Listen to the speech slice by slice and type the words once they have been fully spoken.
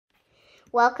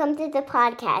Welcome to the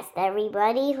podcast,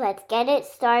 everybody. Let's get it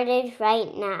started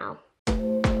right now.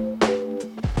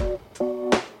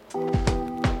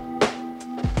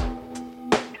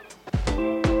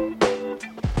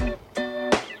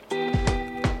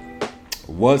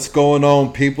 What's going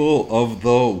on, people of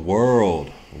the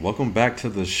world? Welcome back to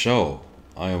the show.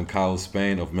 I am Kyle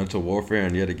Spain of Mental Warfare,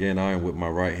 and yet again I am with my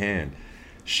right hand,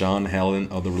 Sean Helen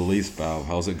of the Release Valve.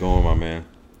 How's it going, my man?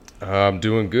 I'm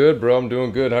doing good, bro. I'm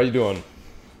doing good. How you doing?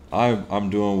 I'm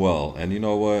doing well, and you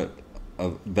know what?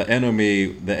 The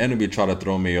enemy tried to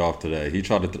throw me off today. He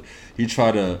tried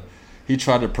to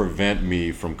prevent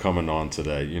me from coming on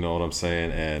today. You know what I'm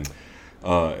saying? And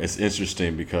it's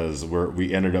interesting because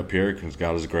we ended up here because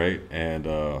God is great, and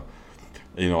I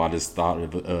just thought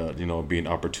of it'd be an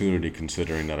opportunity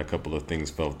considering that a couple of things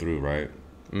fell through, right?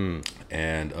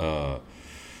 And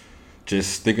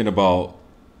just thinking about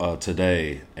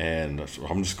today, and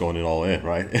I'm just going it all in,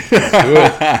 right?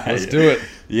 Let's do it.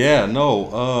 Yeah,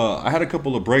 no, I had a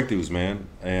couple of breakthroughs, man,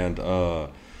 and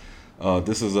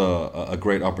this is a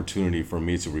great opportunity for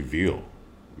me to reveal.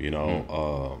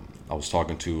 I was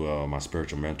talking to my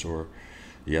spiritual mentor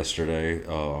yesterday.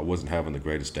 I wasn't having the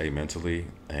greatest day mentally,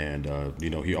 and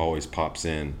he always pops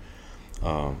in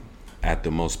at the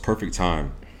most perfect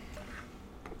time.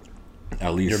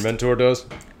 At least Your mentor does?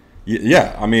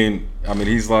 Yeah, I mean,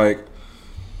 he's a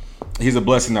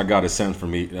blessing that God has sent for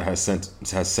me, has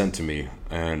sent to me,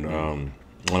 and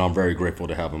I'm very grateful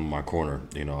to have him in my corner.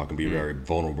 I can be very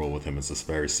vulnerable with him. It's a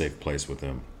very safe place with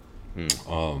him.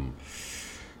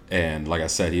 And like I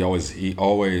said, he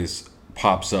always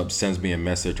pops up, sends me a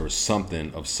message or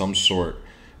something of some sort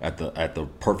at the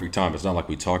perfect time. It's not like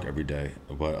we talk every day,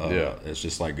 but it's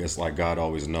just like God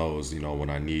always knows, when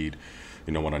I need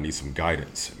some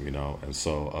guidance, And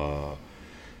so,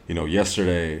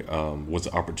 yesterday was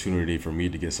an opportunity for me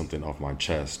to get something off my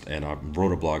chest, and I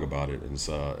wrote a blog about it. And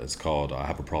it's called "I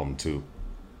Have a Problem Too."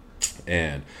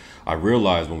 And I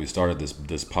realized when we started this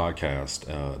podcast,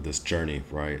 this journey,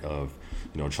 right, of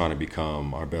trying to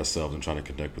become our best selves and trying to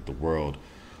connect with the world,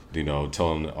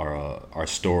 telling our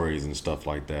stories and stuff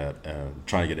like that, and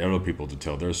trying to get other people to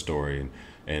tell their story,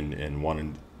 and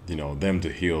wanting them to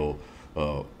heal,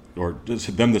 or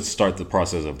just them to start the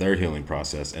process of their healing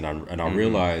process. And I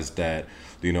realized that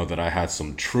that I had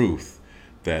some truth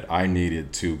that I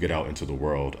needed to get out into the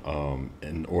world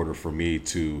in order for me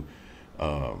to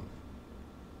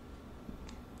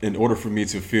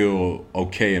feel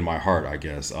okay in my heart, I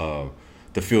guess. To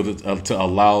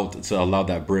allow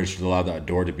that bridge, to allow that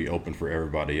door to be open for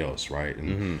everybody else, right?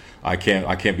 And I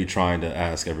can't be trying to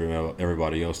ask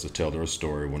everybody else to tell their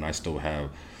story when I still have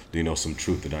some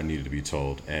truth that I needed to be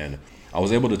told. And I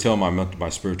was able to tell my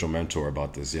spiritual mentor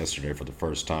about this yesterday for the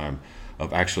first time,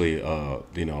 of actually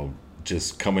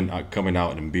just coming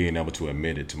out and being able to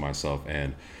admit it to myself.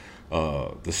 And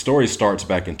the story starts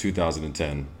back in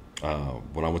 2010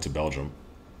 when I went to Belgium.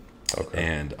 Okay.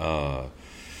 And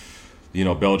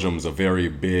Belgium's a very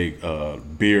big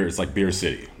beer. It's like beer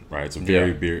city, right? It's a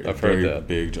very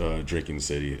big drinking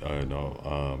city.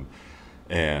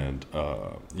 And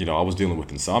I was dealing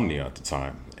with insomnia at the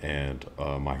time, and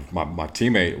my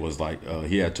teammate was like,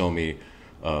 he had told me,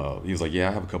 he was like, yeah,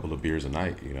 I have a couple of beers a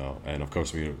night, and of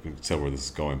course we can tell where this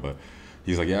is going, but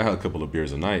he's like, yeah, I had a couple of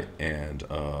beers a night, and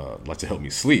like to help me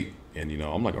sleep. And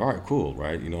I'm like, all right, cool,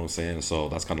 right? You know what I'm saying? So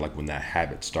that's kind of like when that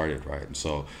habit started, right? And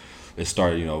so it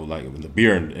started, like when the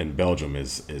beer in Belgium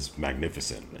is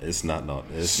magnificent. It's not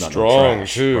strong,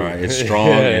 trash, too, right? It's strong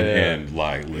and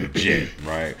like legit,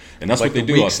 right? And that's like what they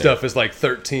do. Weak out stuff there. is like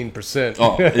 13%.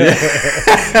 Oh, yeah.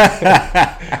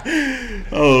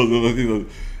 Oh,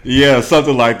 yeah,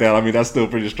 something like that. I mean, that's still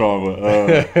pretty strong,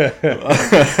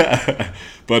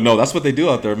 but no, that's what they do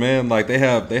out there, man. Like they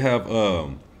have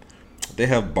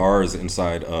bars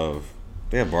inside of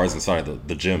the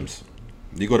gyms.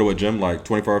 You go to a gym like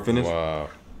 24 Hour Fitness, wow,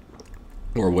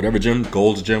 or whatever gym,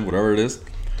 Gold's Gym, whatever it is.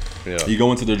 Yeah. You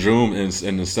go into the gym and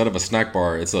instead of a snack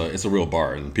bar, it's a real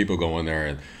bar, and people go in there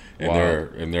and wow.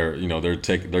 they're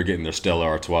getting their Stella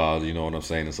Artois, you know what I'm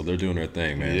saying, and so they're doing their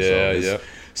thing, man. Yeah,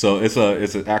 So it's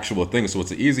an actual thing. So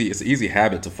it's an easy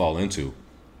habit to fall into.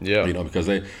 Yeah, because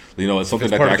they, it's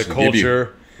something it's that part they actually of the culture. give you.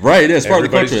 Right, it is part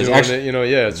of the culture. It's actually,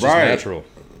 it's just natural.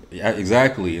 Yeah,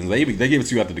 exactly. And they give it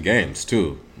to you after the games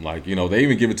too. Like, they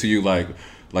even give it to you like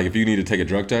if you need to take a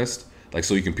drug test, like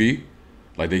so you can pee.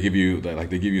 Like they give you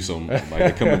some, like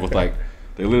they come in with like,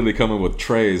 they literally come in with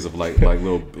trays of like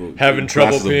little having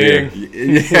trouble peeing.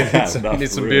 Yeah, need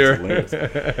some beer.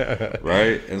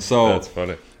 Right? And so that's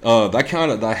funny.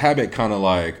 That habit kind of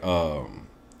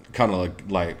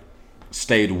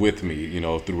stayed with me, you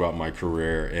know, throughout my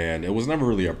career, and it was never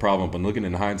really a problem. But looking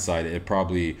in hindsight, it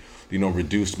probably, you know,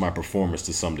 reduced my performance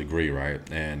to some degree, right?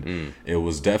 And it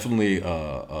was definitely,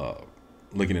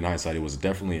 looking in hindsight, it was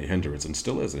definitely a hindrance, and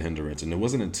still is a hindrance. And it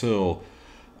wasn't until,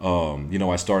 you know,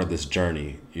 I started this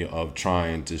journey, you know, of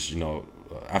trying to, you know,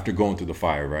 after going through the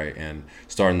fire, right, and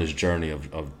starting this journey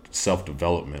of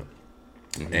self-development.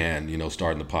 And, you know,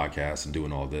 starting the podcast and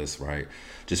doing all this, right,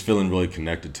 just feeling really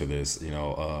connected to this, you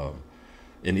know,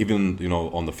 and even, you know,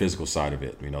 on the physical side of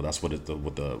it, you know, that's what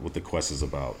what the quest is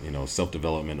about, you know,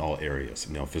 self-development in all areas,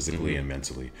 you know, physically and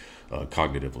mentally,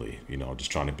 cognitively, you know,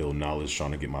 just trying to build knowledge,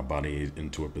 trying to get my body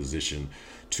into a position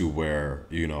to where,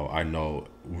 you know, I know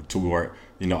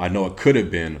it could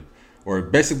have been, or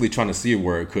basically trying to see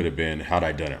where it could have been had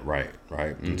I done it right.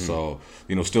 And so,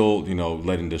 you know, still, you know,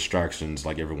 letting distractions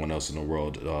like everyone else in the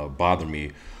world bother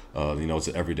me. You know, it's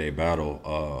an everyday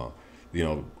battle. You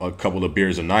know, a couple of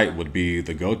beers a night would be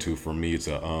the go-to for me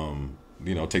to,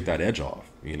 you know, take that edge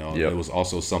off. You know, It was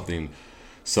also something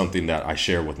that I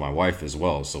share with my wife as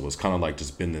well. So it's kind of like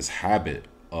just been this habit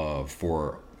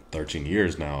for 13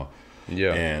 years now.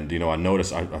 Yeah. And, you know,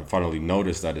 I finally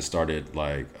noticed that it started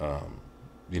like,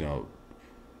 you know,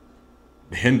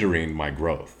 hindering my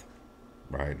growth,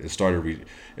 right? It started,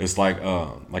 it's like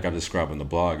I described in the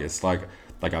blog, it's like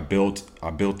I built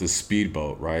this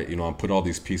speedboat, right? You know, I put all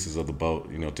these pieces of the boat,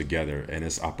 you know, together, and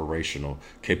it's operational,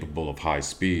 capable of high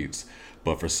speeds.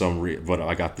 But for some reason, but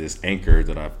I got this anchor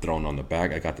that I've thrown on the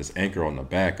back. I got this anchor on the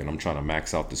back, and I'm trying to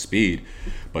max out the speed.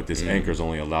 But this anchor's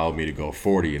only allowed me to go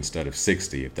 40 instead of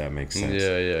 60, if that makes sense.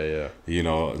 Yeah. You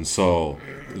know, and so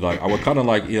like I would kind of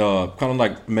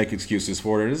like make excuses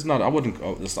for it. It's not. I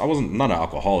wasn't not an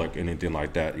alcoholic or anything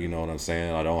like that. You know what I'm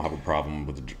saying? I don't have a problem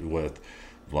with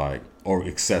like or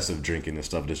excessive drinking and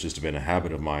stuff. It's just been a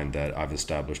habit of mine that I've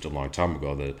established a long time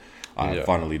ago. That I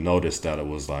finally noticed that it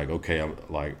was like, okay, I'm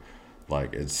like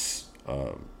it's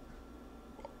a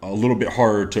little bit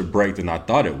harder to break than I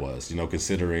thought it was, you know,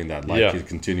 considering that it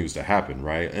continues to happen,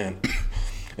 right? And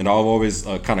I've always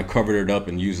kind of covered it up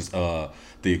and used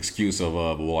the excuse of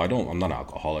well, I'm not an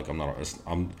alcoholic, I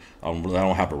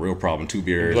don't have a real problem. 2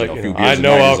 beers, like, a few beers. I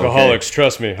know alcoholics. Okay.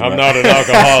 Trust me, I'm not an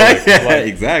alcoholic. Like,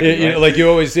 exactly. Right? Like you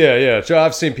always, So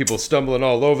I've seen people stumbling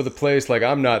all over the place. Like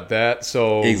I'm not that,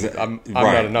 so I'm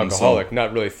not an alcoholic. So,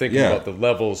 not really thinking about the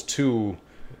levels to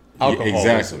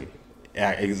alcoholism.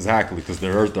 Exactly, because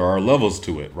there are levels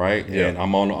to it, right? Yeah. And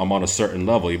I'm on a certain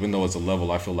level, even though it's a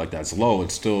level I feel like that's low,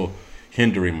 it's still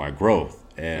hindering my growth.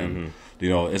 And you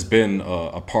know, it's been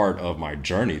a part of my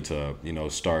journey to, you know,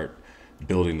 start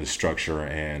building the structure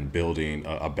and building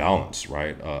a balance,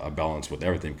 right? A balance with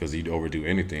everything, because you overdo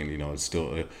anything, you know, it's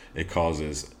still it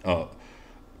causes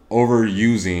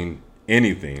overusing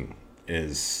anything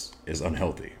is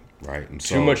unhealthy. Right. And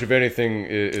so, too much of anything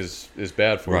is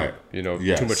bad for you. You know,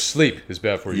 too much sleep is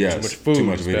bad for you. Too much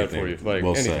food is bad for you. Like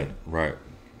well anything. Said. Right.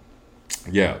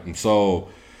 Yeah. And so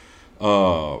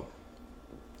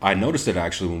I noticed it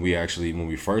actually when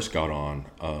we first got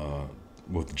on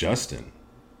with Justin,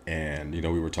 and, you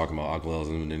know, we were talking about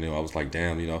alcoholism, and, you know, I was like,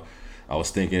 damn, you know, I was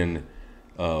thinking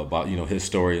about, you know, his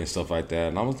story and stuff like that.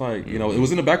 And I was like, you know, it was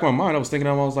in the back of my mind. I was thinking,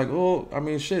 I was like, oh, I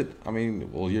mean, shit. I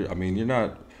mean, well, you're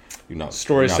not.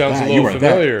 Story sounds a little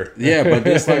familiar. Yeah, but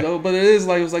it's like, but it is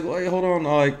like, it was like, wait, hold on,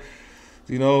 like,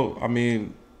 you know, I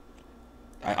mean,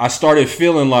 I started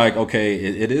feeling like, okay,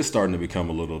 it is starting to become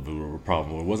a little bit of a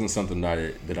problem. It wasn't something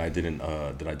that I didn't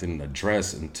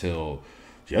address until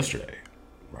yesterday,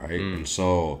 right? And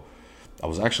so I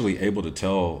was actually able to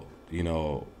tell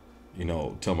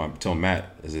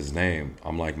Matt is his name.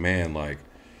 I'm like, man, like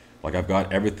I've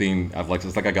got everything.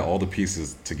 It's like I got all the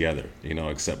pieces together, you know,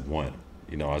 except one.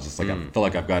 You know, I was just like, I feel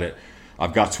like I've got it.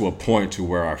 I've got to a point to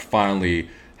where I finally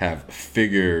have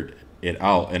figured it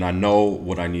out, and I know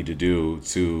what I need to do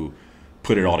to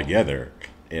put it all together.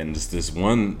 And just this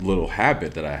one little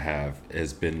habit that I have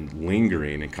has been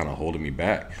lingering and kind of holding me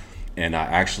back. And I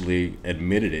actually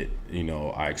admitted it. You know,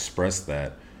 I expressed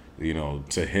that, you know,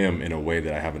 to him in a way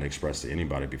that I haven't expressed to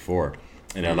anybody before,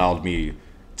 and it allowed me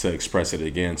to express it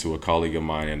again to a colleague of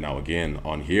mine, and now again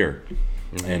on here.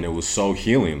 And it was so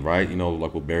healing, right? You know,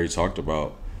 like what Barry talked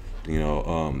about, you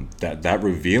know, that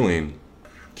revealing.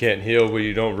 Can't heal what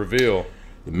you don't reveal.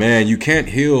 Man, you can't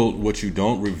heal what you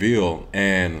don't reveal.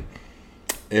 And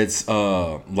it's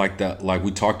like that, like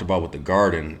we talked about with the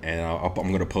garden, and I'm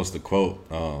going to post the quote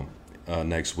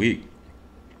next week.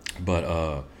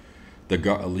 But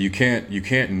you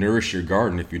can't nourish your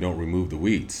garden if you don't remove the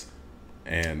weeds.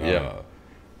 And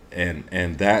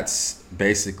and that's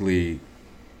basically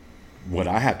what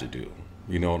I have to do,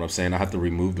 You know what I'm saying? I have to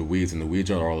remove the weeds, and the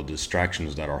weeds are all the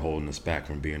distractions that are holding us back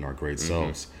from being our great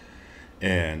selves.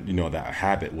 And you know, that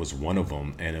habit was one of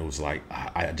them, and it was like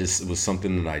it was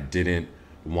something that I didn't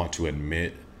want to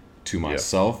admit to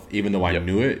myself, even though I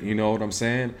knew it. You know what I'm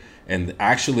saying? And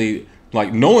actually,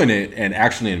 like, knowing it and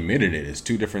actually admitting it is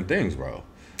two different things, bro.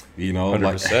 You know,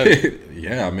 100%. Like,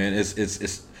 yeah, man,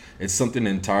 it's something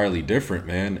entirely different,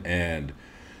 man. And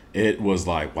it was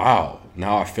like, wow.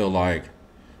 Now I feel like,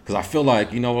 because I feel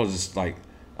like, you know, it's like,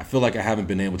 I feel like I haven't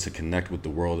been able to connect with the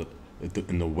world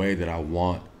in the way that I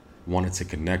wanted to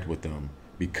connect with them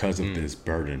because of this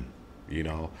burden, you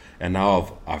know. And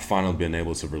now I've finally been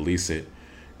able to release it,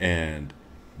 and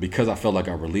because I felt like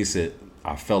I released it,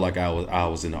 I felt like I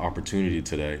was in the opportunity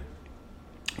today,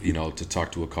 you know, to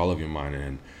talk to a colleague of mine,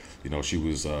 and you know, she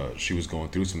was going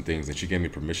through some things, and she gave me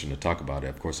permission to talk about it.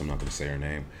 Of course, I'm not going to say her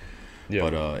name,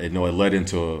 but it led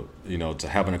into to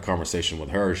having a conversation with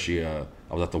her.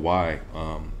 I was at the Y,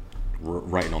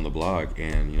 writing on the blog,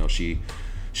 and you know, she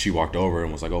walked over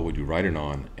and was like, "Oh, what are you writing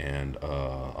on?" And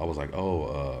I was like,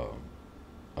 "Oh,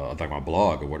 like my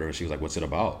blog or whatever." She was like, "What's it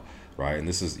about?" Right? And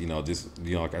this is,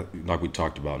 like we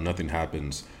talked about, nothing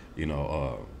happens,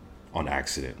 on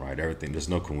accident, right? Everything, there's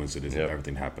no coincidence.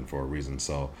 Everything happened for a reason.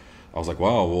 So I was like,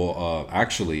 wow, well,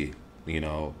 actually,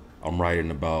 I'm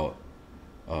writing about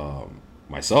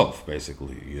myself,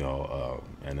 basically,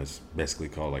 and it's basically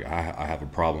called, like, I have a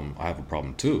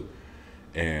problem too.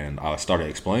 And I started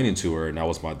explaining to her, and that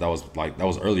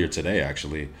was earlier today,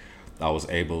 actually. I was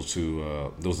able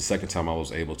to, it was the second time I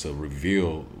was able to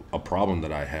reveal a problem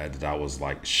that I had, that I was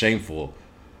like shameful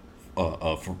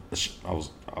I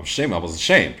was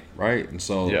ashamed, right? And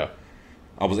so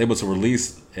I was able to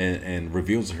release and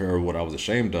reveal to her what I was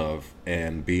ashamed of,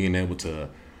 and being able to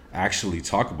actually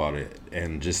talk about it,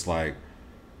 and just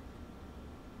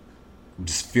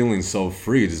feeling so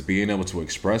free, just being able to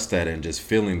express that, and just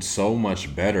feeling so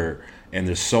much better. And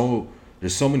there's so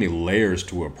many layers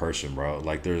to a person, bro.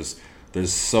 Like there's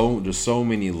so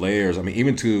many layers. I mean,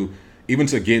 even to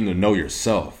getting to know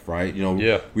yourself, right?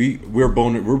 We're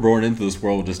born into this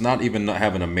world just not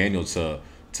having a manual to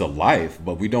life,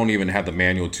 but we don't even have the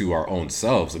manual to our own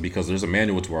selves, because there's a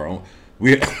manual to our own.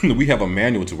 We have a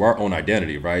manual to our own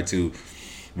identity, right? To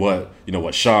what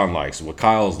Sean likes, what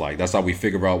Kyle's like. That's how we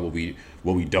figure out what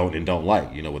we don't and don't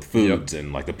like, with foods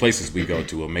and like the places we go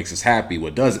to, what makes us happy,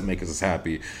 what doesn't make us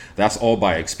happy. That's all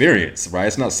by experience, right?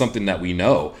 It's not something that we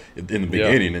know in the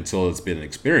beginning until it's been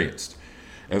experienced.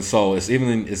 And so it's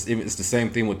the same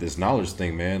thing with this knowledge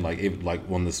thing, man. Like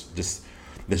when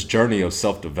this journey of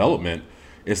self-development,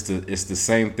 it's the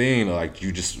same thing. Like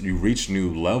you reach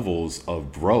new levels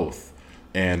of growth,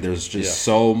 and there's just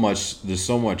so much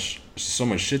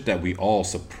shit that we all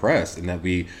suppress, and that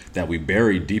we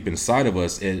bury deep inside of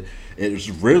us. It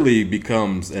really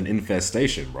becomes an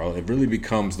infestation, bro. It really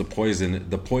becomes the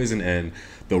poison and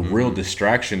the real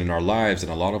distraction in our lives,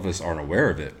 and a lot of us aren't aware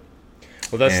of it.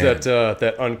 Well, that's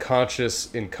that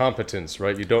unconscious incompetence,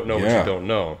 right? You don't know what you don't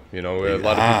know. A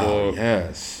lot of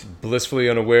people blissfully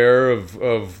unaware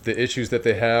of the issues that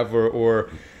they have, or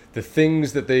the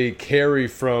things that they carry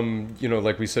from,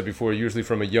 like we said before, usually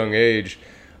from a young age.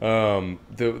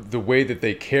 The way that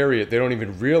they carry it, they don't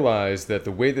even realize that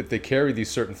the way that they carry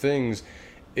these certain things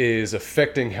is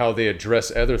affecting how they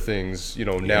address other things,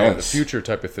 now in the future,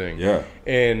 type of thing. Yeah.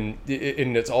 And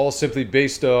it's all simply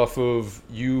based off of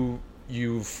you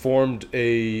formed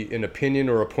an opinion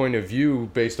or a point of view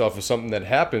based off of something that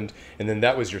happened, and then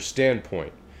that was your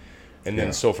standpoint. And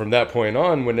then so from that point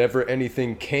on, whenever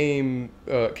anything came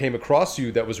across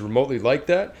you that was remotely like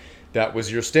that, that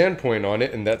was your standpoint on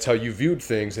it, and that's how you viewed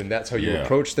things, and that's how you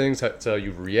approached things, that's how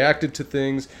you reacted to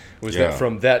things, was that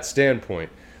from that standpoint.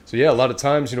 So a lot of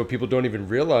times, people don't even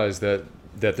realize that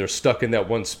they're stuck in that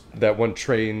one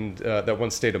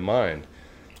state of mind.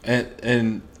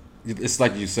 And it's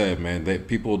like you said, man, that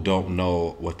people don't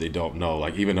know what they don't know.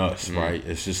 Like even us, right?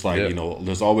 It's just like,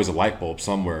 there's always a light bulb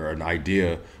somewhere, an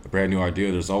idea, a brand new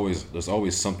idea. There's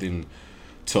always something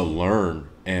to learn.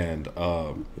 And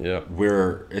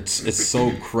where it's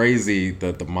so crazy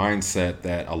that the mindset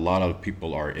that a lot of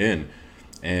people are in.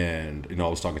 And I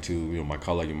was talking to my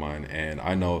colleague of mine, and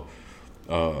I know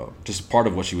just part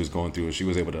of what she was going through, is she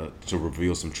was able to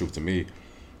reveal some truth to me.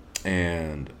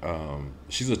 And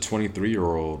she's a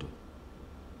 23-year-old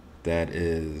that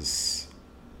is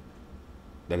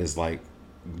like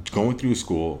going through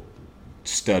school,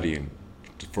 studying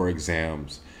for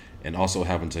exams, and also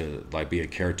having to like be a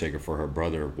caretaker for her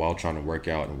brother while trying to work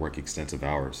out and work extensive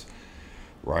hours,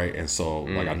 right? And so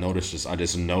like I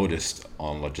just noticed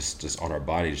on just on her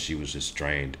body, she was just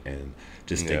drained and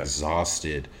just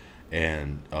exhausted,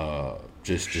 and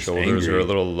just shoulders angry. are a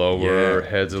little lower,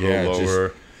 head's a little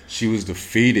lower. She was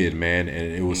defeated, man,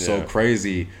 and it was so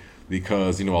crazy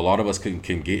because a lot of us can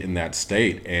get in that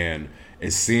state, and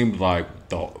it seemed like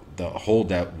the whole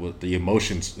the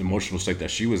emotional state that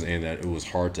she was in, that it was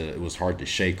hard to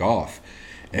shake off,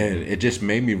 and it just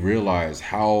made me realize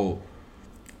how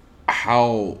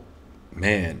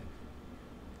man,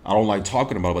 I don't like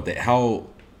talking about it, but how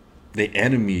the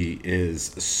enemy is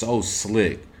so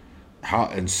slick,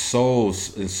 so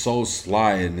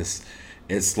sly, and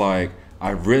it's like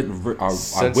I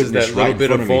witnessed that little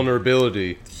bit of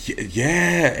vulnerability.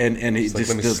 Yeah, and he just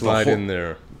let me slide in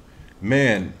there.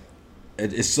 Man,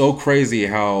 it's so crazy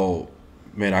how,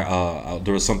 man,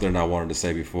 there was something I wanted to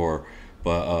say before,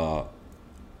 but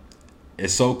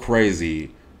it's so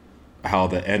crazy how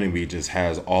the enemy just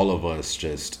has all of us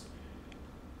just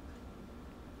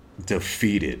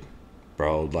defeated,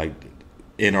 bro. Like,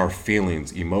 in our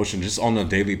feelings, emotion, just on a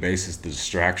daily basis, the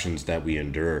distractions that we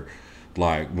endure.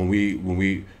 Like when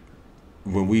we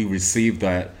receive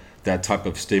that type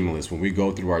of stimulus, when we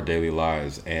go through our daily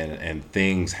lives and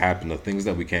things happen, the things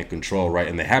that we can't control, right?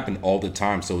 And they happen all the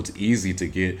time, so it's easy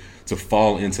to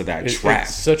fall into that trap.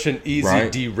 It's such an easy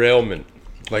derailment.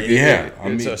 Like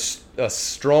it's a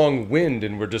strong wind,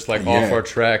 and we're just like off our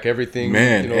track. Everything,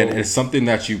 man, and it's something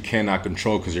that you cannot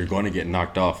control because you're going to get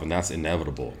knocked off, and that's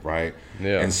inevitable, right?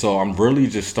 Yeah. And so I'm really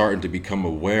just starting to become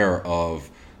aware of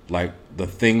like the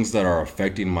things that are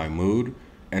affecting my mood,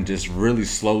 and just really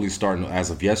slowly starting, as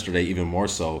of yesterday, even more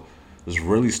so, was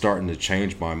really starting to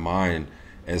change my mind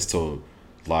as to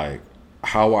like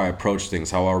how I approach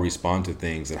things, how I respond to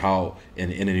things, and how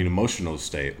in an emotional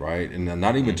state, right? And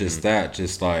not even just that,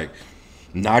 just like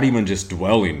not even just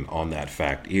dwelling on that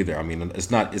fact either. I mean, it's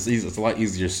a lot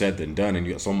easier said than done, and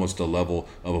it's almost a level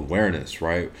of awareness,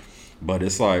 right? But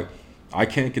it's like I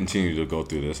can't continue to go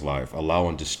through this life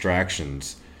allowing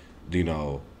distractions,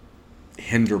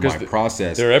 hinder my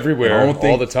process. They're everywhere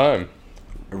all the time.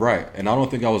 Right. And I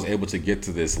don't think I was able to get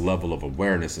to this level of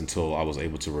awareness until I was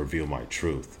able to reveal my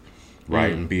truth.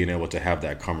 Right. And being able to have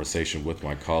that conversation with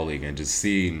my colleague and just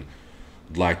seeing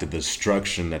like the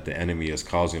destruction that the enemy is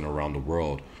causing around the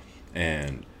world.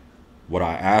 And what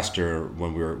I asked her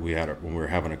when we were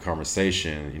having a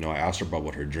conversation, I asked her about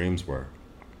what her dreams were.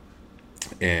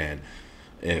 And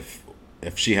if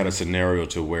she had a scenario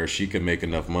to where she could make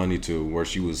enough money to where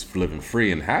she was living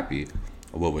free and happy,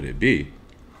 what would it be?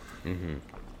 Mm-hmm.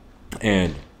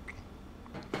 And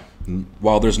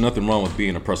while there's nothing wrong with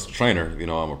being a personal trainer,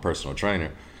 I'm a personal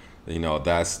trainer,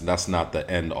 that's not the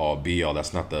end all be all.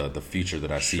 That's not the feature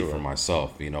that I see for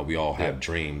myself. We all have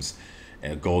dreams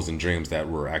and goals and dreams that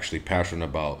we're actually passionate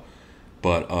about.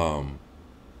 But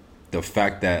the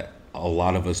fact that a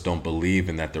lot of us don't believe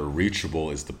in that they're reachable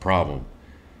is the problem.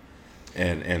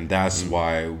 And that's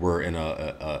why we're in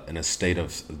a state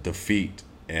of defeat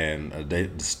and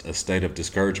a state of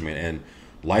discouragement, and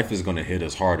life is going to hit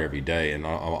us hard every day, and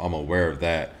I'm aware of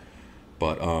that.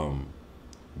 But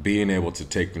being able to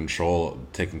take control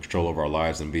of our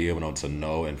lives and be able to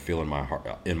know and feel in my heart,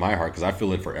 because I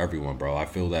feel it for everyone, bro. I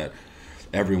feel that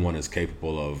everyone is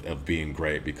capable of being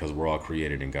great because we're all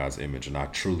created in God's image, and I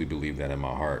truly believe that in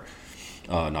my heart.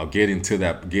 Now getting to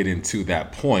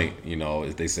that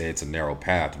point, they say it's a narrow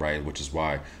path, right? Which is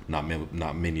why not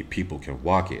many people can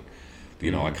walk it.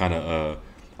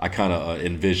 I kind of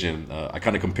envision, I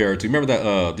kind of compare it to. Remember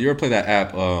that? Do you ever play that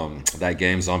app, that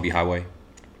game Zombie Highway?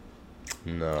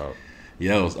 No.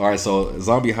 All right. So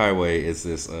Zombie Highway is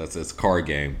this it's a car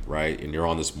game, right? And you're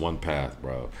on this one path,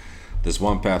 bro. This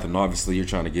one path, and obviously you're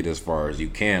trying to get as far as you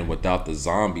can without the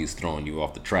zombies throwing you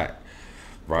off the track.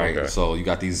 Right. Okay. So you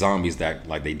got these zombies that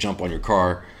like they jump on your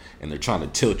car and they're trying to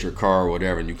tilt your car or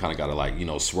whatever, and you kind of got to like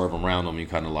swerve around them. You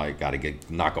kind of like got to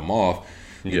knock them off,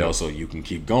 so you can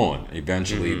keep going.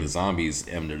 Eventually, the zombies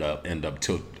end up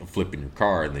flipping your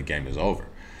car, and the game is over.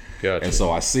 Gotcha. And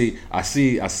so I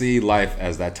see life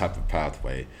as that type of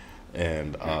pathway,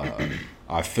 and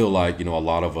I feel like a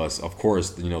lot of us, of course,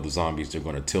 the zombies, they're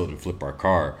going to tilt and flip our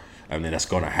car. I mean, that's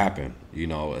going to happen.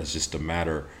 It's just a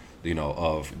matter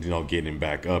of getting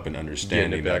back up and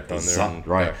understanding back that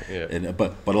right. And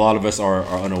but a lot of us are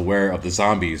unaware of the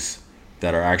zombies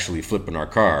that are actually flipping our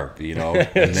car. And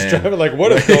then driving like,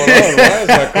 what is going on? Why is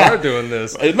my car doing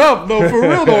this? No, for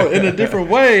real though, in a different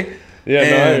way. Yeah,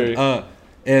 and, no, I hear you.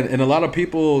 And a lot of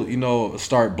people,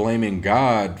 start blaming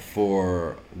God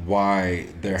for why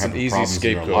they're having problems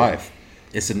in their life.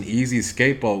 It's an easy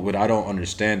scapegoat, but I don't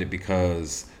understand it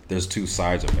because there's two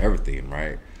sides of everything,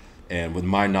 right? And with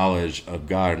my knowledge of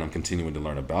God, and I'm continuing to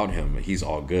learn about him, he's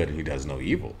all good and he does no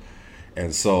evil.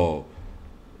 And so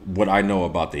what I know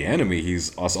about the enemy,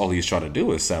 all he's trying to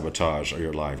do is sabotage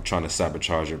your life, trying to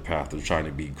sabotage your path, of trying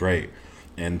to be great.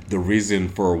 And the reason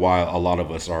for a while a lot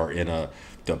of us are in a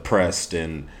depressed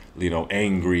and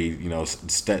angry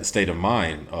state of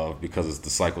mind because it's the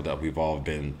cycle that we've all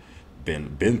been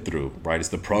through, right? It's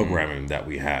the programming that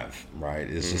we have, right?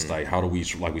 It's just like, how do we,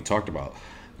 like we talked about,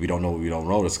 we don't know what we don't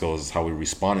know. This goes how we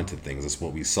responded to things. It's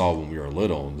what we saw when we were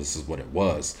little, and this is what it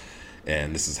was,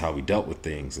 and this is how we dealt with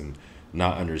things, and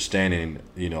not understanding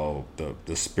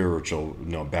the spiritual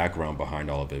background behind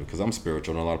all of it, because I'm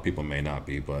spiritual and a lot of people may not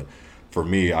be, but for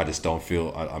me, I just don't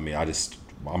feel,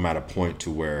 I'm at a point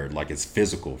to where like it's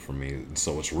physical for me, and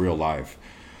so it's real life.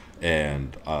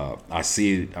 And I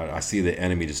see the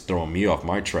enemy just throwing me off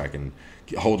my track and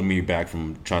holding me back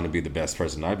from trying to be the best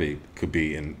person could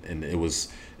be. And it was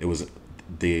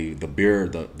the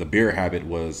beer habit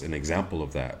was an example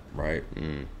of that, right?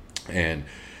 And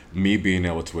me being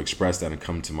able to express that and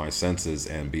come to my senses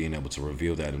and being able to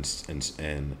reveal that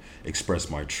and express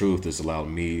my truth has allowed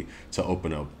me to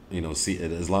open up,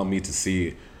 it has allowed me to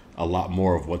see a lot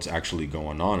more of what's actually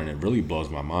going on, and it really blows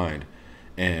my mind.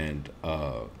 And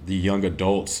the young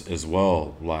adults as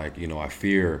well, like, I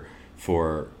fear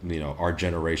for, our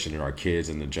generation and our kids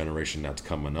and the generation that's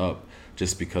coming up,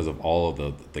 just because of all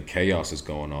of the chaos that's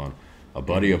going on. A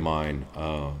buddy of mine,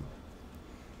 a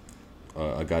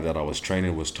guy that I was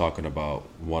training, was talking about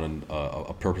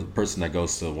a person that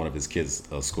goes to one of his kids'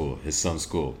 school, his son's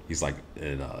school. He's like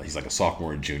a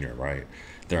sophomore and junior, right?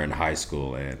 They're in high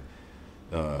school, and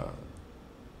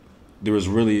there was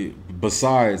really,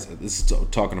 besides, this is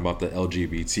talking about the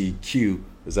LGBTQ,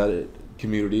 is that it,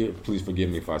 community? Please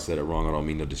forgive me if I said it wrong. I don't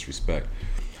mean no disrespect.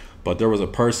 But there was a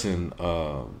person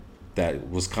that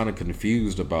was kind of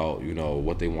confused about,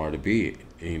 what they wanted to be,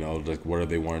 like whether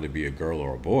they wanted to be a girl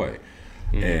or a boy.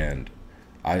 Mm-hmm. And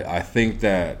I think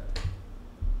that,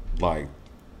 like,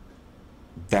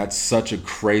 that's such a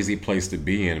crazy place to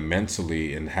be in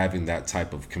mentally, and having that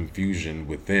type of confusion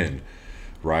within,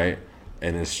 right?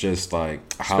 And it's just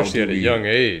like, how especially at a young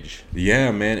age.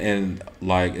 Yeah, man. And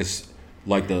like, it's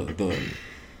like the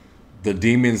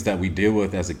demons that we deal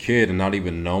with as a kid, and not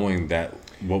even knowing that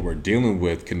what we're dealing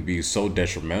with can be so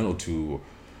detrimental to,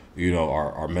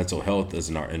 our mental health as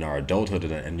in our adulthood,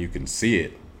 and you can see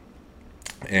it.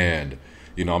 And,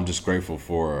 I'm just grateful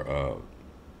for,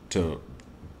 to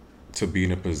be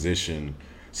in a position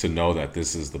to know that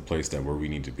this is the place that where we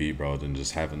need to be, bro, and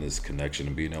just having this connection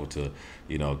and being able to,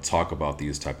 talk about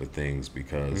these type of things,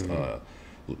 because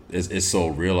it's so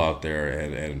real out there,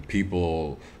 and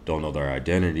people don't know their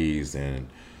identities, and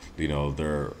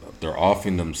they're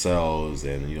offing themselves,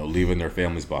 and leaving their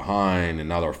families behind, and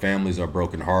now their families are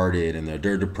brokenhearted, and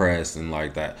they're depressed, and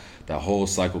like that whole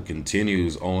cycle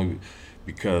continues only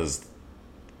because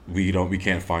we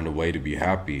can't find a way to be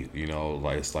happy.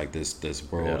 Like, it's like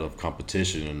this world of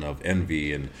competition and of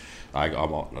envy, and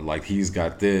I'm like, he's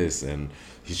got this and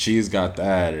she's got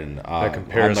that, and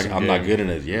I'm not good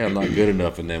enough. Yeah, I'm not good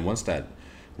enough. And then once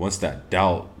that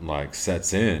doubt like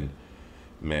sets in,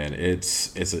 man,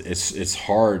 it's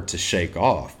hard to shake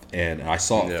off. And I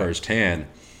saw it firsthand.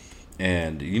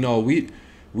 And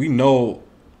we know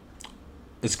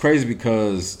it's crazy,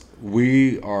 because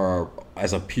we are,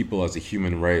 as a people, as a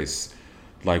human race,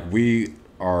 like, we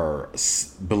are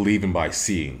believing by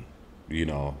seeing,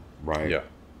 right? Yeah.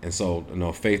 And so,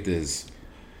 faith is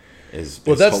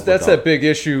well, that's that big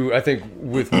issue, I think,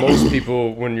 with most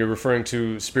people when you're referring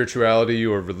to spirituality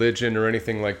or religion or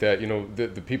anything like that.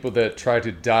 The people that try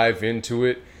to dive into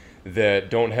it, that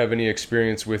don't have any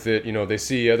experience with it, they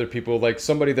see other people, like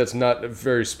somebody that's not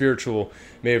very spiritual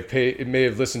may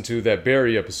have listened to that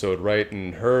Barry episode, right,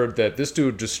 and heard that this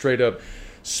dude just straight up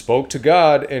spoke to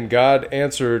God, and God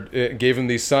answered, gave him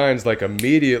these signs like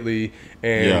immediately,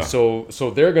 and so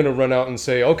they're gonna run out and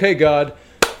say, okay, God,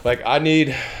 like, I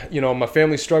need, my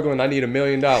family's struggling, I need $1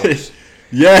 million.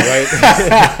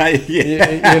 Yeah. Right? You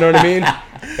know what I mean?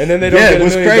 And then they don't get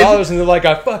 $1 million, and they're like,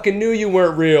 I fucking knew you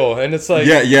weren't real. And it's like,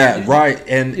 right.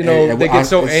 And they get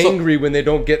so angry when they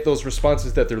don't get those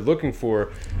responses that they're looking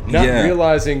for, not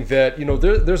realizing that,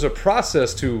 there's a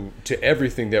process to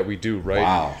everything that we do, right?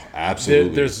 Wow,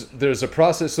 absolutely. There's a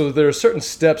process. So there are certain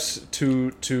steps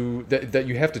to that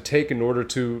you have to take in order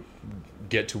to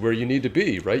get to where you need to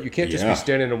be, right? You can't just be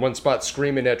standing in one spot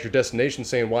screaming at your destination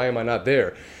saying, why am I not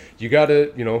there? You got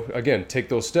to, again, take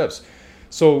those steps.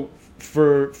 So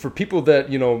for people that,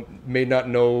 may not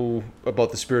know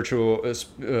about the spiritual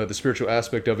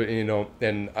aspect of it,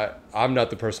 and I'm not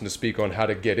the person to speak on how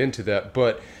to get into that,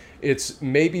 but it's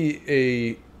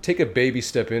maybe take a baby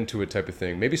step into it type of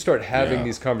thing. Maybe start having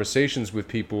these conversations with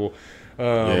people.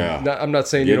 I'm not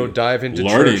saying, dive into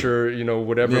church or,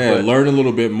 whatever. Yeah, but learn a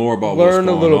little bit more about what's going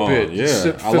on. Learn a little bit.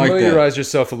 Yeah, familiarize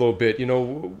yourself a little bit. You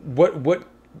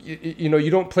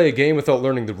don't play a game without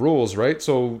learning the rules, right?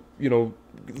 So,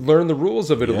 learn the rules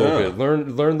of it a little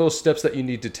bit. Learn those steps that you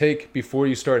need to take before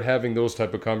you start having those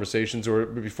type of conversations, or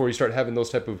before you start having those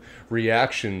type of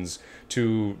reactions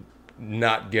to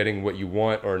not getting what you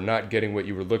want, or not getting what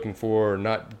you were looking for, or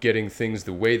not getting things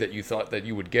the way that you thought that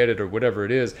you would get it, or whatever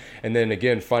it is. And then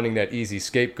again, finding that easy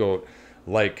scapegoat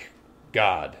like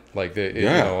God. Like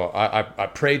I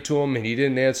prayed to him and he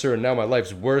didn't answer, and now my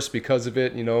life's worse because of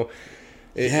it. It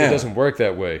doesn't work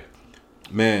that way.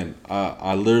 Man,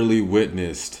 I literally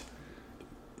witnessed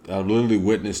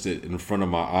it in front of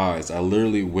my eyes. I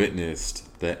literally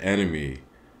witnessed the enemy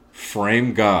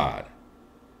frame God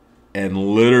and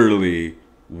literally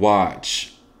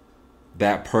watch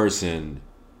that person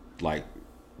like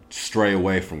stray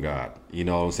away from God.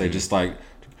 Just like,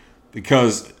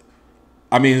 because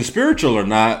I mean, spiritual or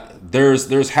not,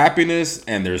 there's happiness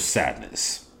and there's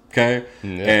sadness. Okay?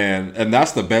 Yeah. And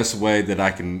that's the best way that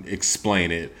I can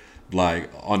explain it, like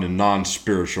on a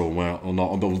non-spiritual way,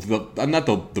 not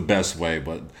the best way,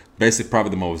 but probably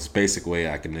the most basic way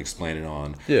I can explain it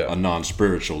on a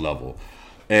non-spiritual level.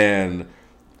 And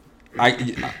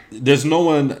there's no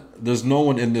one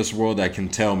in this world that can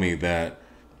tell me that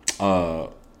there's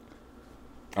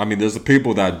the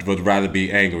people that would rather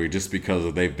be angry just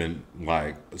because they've been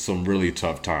like some really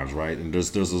tough times, right? And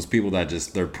there's those people that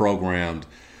they're programmed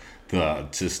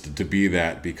to be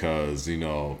that because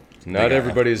not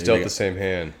everybody is dealt the same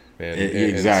hand, man.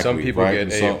 Exactly. And some people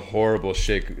get a horrible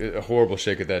shake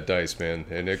at that dice, man,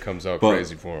 and it comes out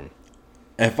crazy for them.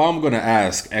 If I'm going to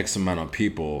ask X amount of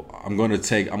people, I'm going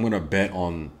to bet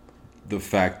on the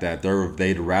fact that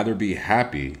they'd rather be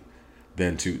happy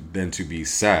than to be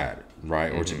sad,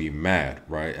 right? Or to be mad,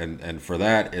 right? And for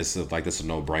that, it's like it's a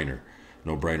no-brainer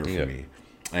for me.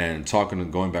 And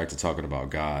going back to talking about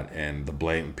God and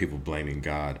people blaming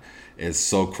God, it's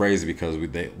so crazy because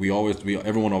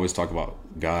everyone always talk about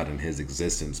God and his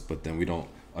existence, but then we don't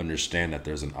understand that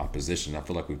there's an opposition. I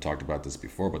feel like we've talked about this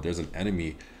before, but there's an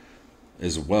enemy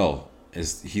as well.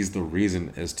 He's the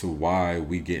reason as to why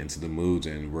we get into the moods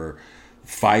and we're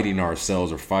fighting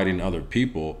ourselves or fighting other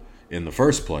people in the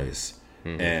first place.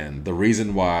 Mm-hmm. And the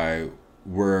reason why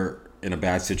we're in a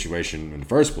bad situation in the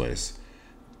first place.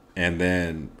 And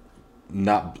then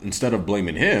instead of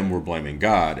blaming him, we're blaming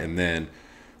God. And then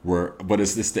but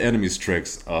it's the enemy's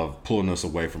tricks of pulling us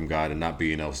away from God and not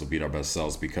being able to be our best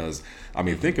selves. Because,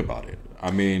 think about it.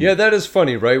 Yeah, that is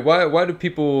funny, right? Why do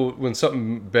people, when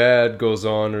something bad goes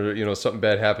on, or, something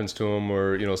bad happens to them,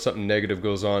 or, something negative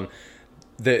goes on,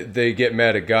 they get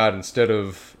mad at God instead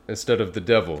of the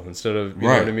devil, instead of, you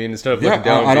know what I mean? Instead of looking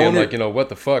down and being like, what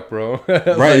the fuck, bro? Right,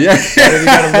 like, yeah. You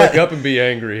gotta look up and be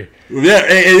angry. Yeah,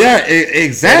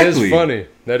 exactly.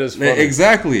 That is funny.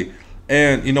 Exactly.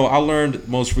 And, I learned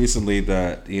most recently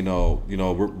that,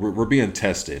 we're being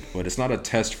tested, but it's not a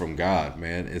test from God,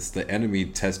 man. It's the enemy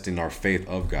testing our faith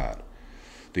of God.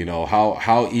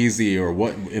 How easy or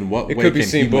in what way could be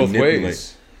seen both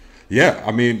ways. Yeah,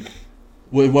 how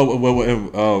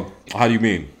do you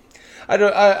mean?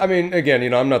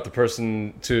 Again, I'm not the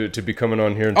person to be coming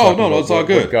on here and talking about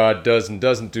what God does and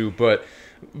doesn't do, but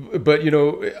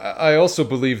I also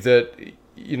believe that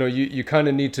you kind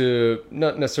of need to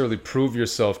not necessarily prove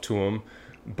yourself to him,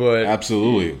 but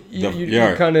absolutely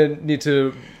you kind of need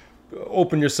to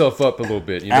open yourself up a little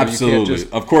bit. Absolutely, you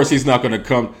can't of course he's not going to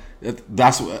come.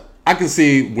 That's I can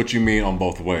see what you mean on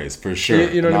both ways for sure.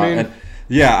 You know what I mean?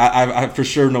 I for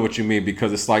sure know what you mean,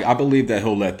 because it's like I believe that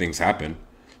he'll let things happen.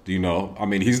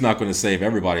 He's not going to save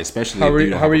everybody, especially.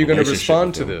 How are you going to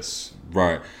respond to this?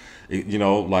 Right.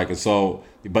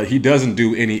 But he doesn't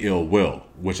do any ill will,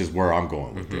 which is where I'm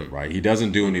going with it, right? He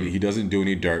doesn't do any. He doesn't do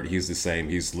any dirt. He's the same.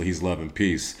 He's love and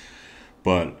peace.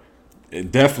 But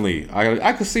definitely,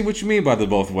 I can see what you mean by the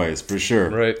both ways for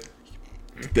sure. Right.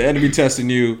 The enemy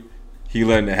testing you, he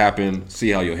letting it happen.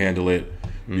 See how you'll handle it,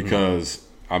 because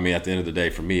at the end of the day,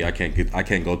 for me, I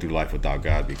can't go through life without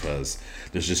God, because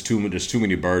there's too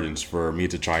many burdens for me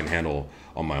to try and handle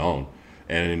on my own.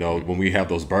 And, when we have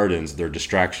those burdens, they're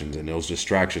distractions, and those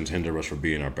distractions hinder us from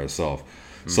being our best self.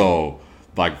 Mm-hmm. So,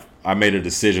 I made a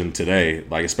decision today,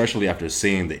 especially after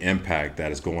seeing the impact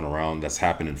that is going around, that's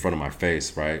happened in front of my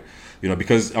face, right?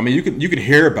 Because, you can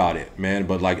hear about it, man,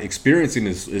 but, experiencing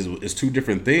is two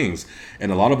different things.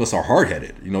 And a lot of us are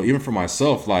hard-headed, even for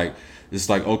myself, it's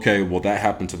okay, well, that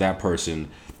happened to that person.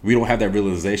 We don't have that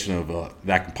realization of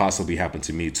that can possibly happen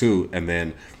to me, too. And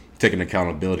then taking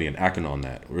accountability and acting on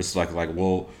that. Where it's like,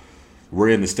 well, we're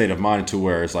in the state of mind to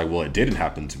where it's like, well, it didn't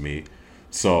happen to me.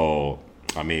 So,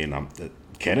 I mean,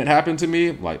 can it happen to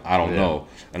me? Like, I don't know.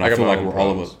 And I feel like we're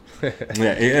all of us.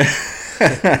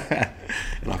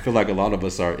 And I feel like a lot of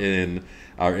us are in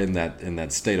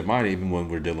that state of mind, even when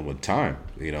we're dealing with time.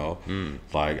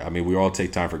 Like, I mean, we all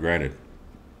take time for granted.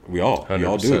 We all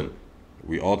do.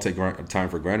 We all take time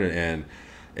for granted, and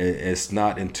it's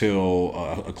not until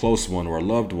a close one or a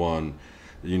loved one,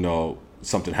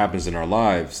 something happens in our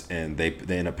lives and they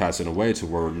end up passing away, to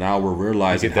where now we're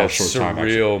realizing how short time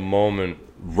actually. Surreal moment.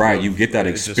 Right, you get that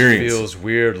experience. It just feels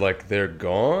weird, like they're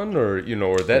gone, or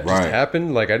or that just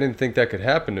happened. Like, I didn't think that could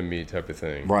happen to me, type of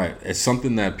thing. Right, it's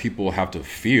something that people have to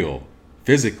feel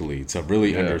physically to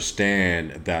really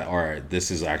understand that. All right, this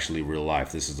is actually real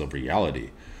life. This is a reality.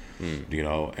 And we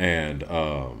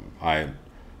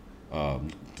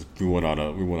went on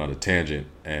a tangent,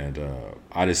 and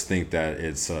I just think that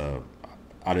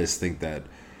I think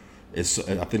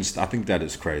that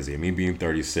is crazy. I mean, being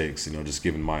 36, just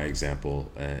giving my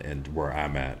example and where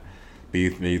I'm at,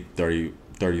 being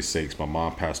 36, my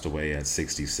mom passed away at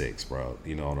 66, bro.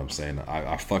 You know what I'm saying?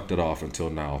 I fucked it off until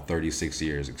now, 36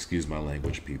 years. Excuse my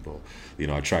language, people.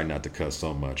 I try not to cuss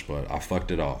so much, but I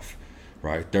fucked it off,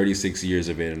 right? 36 years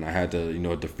of it, and I had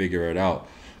to, to figure it out.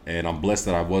 And I'm blessed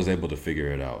that I was able to figure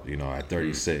it out, at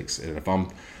 36. And if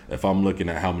I'm looking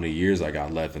at how many years I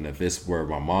got left, and if it's where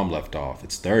my mom left off,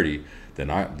 it's 30,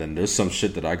 then there's some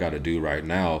shit that I got to do right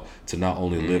now to not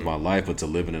only live my life, but to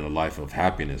live in a life of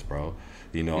happiness, bro.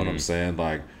 You know what I'm saying?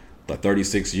 Like, the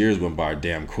 36 years went by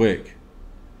damn quick.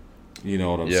 You know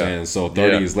what I'm saying? So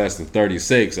 30 is less than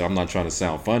 36. I'm not trying to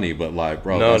sound funny, but like,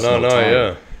 bro, that's no time.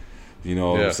 Yeah. You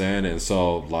know what I'm saying? And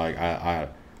so, like, I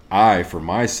for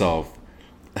myself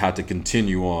had to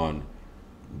continue on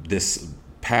this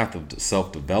path of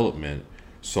self-development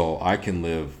so I can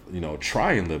live,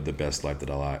 try and live the best life that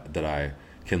I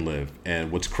can live. And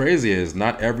what's crazy is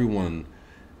not everyone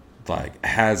like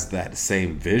has that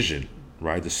same vision,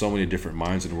 right? There's so many different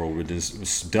minds in the world. We're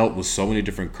just dealt with so many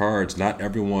different cards. Not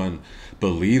everyone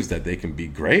believes that they can be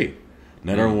great.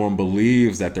 Not everyone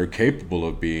believes that they're capable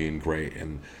of being great.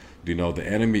 And the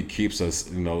enemy keeps us,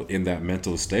 in that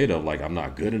mental state of like, I'm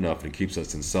not good enough, and keeps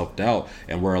us in self-doubt,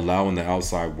 and we're allowing the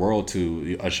outside world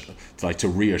to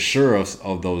reassure us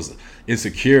of those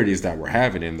insecurities that we're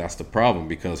having. And that's the problem,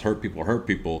 because hurt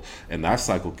people, and that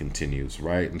cycle continues,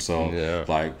 right? And so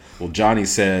Johnny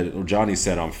said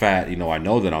I'm fat. I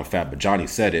know that I'm fat, but Johnny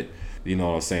said it. You know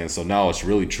what I'm saying? So now it's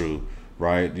really true,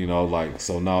 right?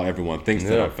 So now everyone thinks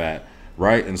that I'm fat,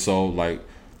 right? And so like,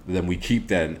 then we keep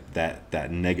that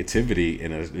negativity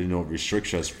and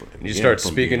restricts us. You start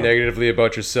speaking negatively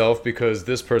about yourself because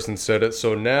this person said it.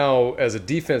 So now, as a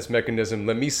defense mechanism,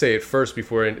 let me say it first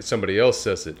before somebody else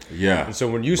says it. Yeah. And so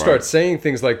when you start saying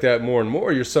things like that more and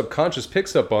more, your subconscious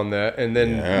picks up on that, and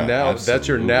then that's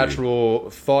your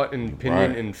natural thought and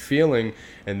opinion and feeling,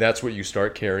 and that's what you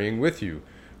start carrying with you.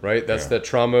 Right? That's that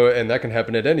trauma, and that can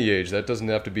happen at any age. That doesn't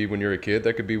have to be when you're a kid.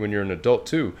 That could be when you're an adult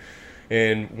too.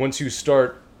 And once you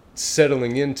start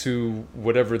settling into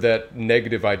whatever that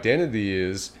negative identity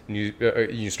is, and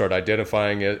you start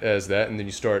identifying it as that, and then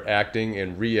you start acting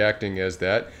and reacting as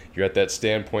that, you're at that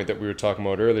standpoint that we were talking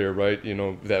about earlier, right?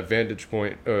 That vantage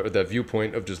point, that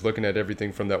viewpoint of just looking at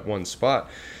everything from that one spot,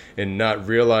 and not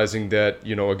realizing that,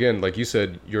 again, like you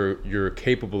said, you're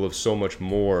capable of so much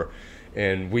more.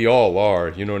 And we all are,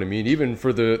 you know what I mean? Even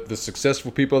for the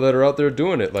successful people that are out there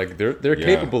doing it, like they're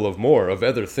capable of more, of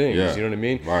other things, you know what I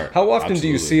mean? Right. How often do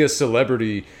you see a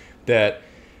celebrity that,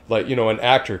 like, an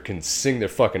actor can sing their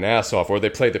fucking ass off, or they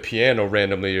play the piano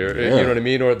randomly, or you know what I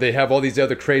mean? Or they have all these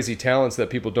other crazy talents that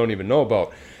people don't even know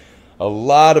about. A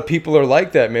lot of people are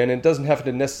like that, man. It doesn't have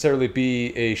to necessarily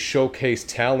be a showcase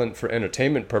talent for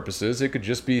entertainment purposes. It could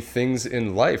just be things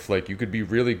in life. Like, you could be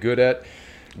really good at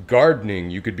gardening,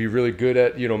 you could be really good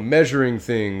at measuring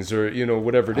things, or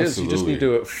whatever it is. You just need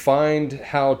to find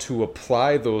how to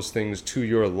apply those things to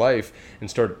your life and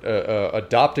start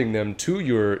adopting them to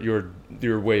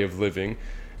your way of living,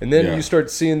 and then you start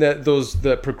seeing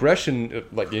that progression,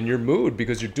 like in your mood,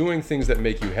 because you're doing things that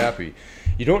make you happy.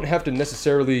 You don't have to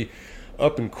necessarily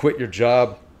up and quit your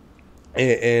job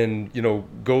and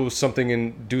go something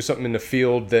and do something in the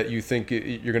field that you think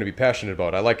you're going to be passionate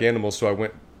about. I like animals, so I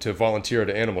went to volunteer at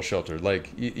an animal shelter. Like,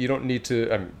 you don't need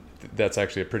to. I mean, that's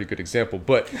actually a pretty good example,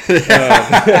 but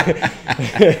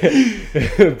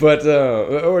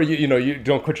or you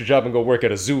don't quit your job and go work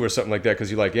at a zoo or something like that because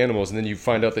you like animals, and then you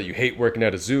find out that you hate working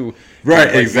at a zoo,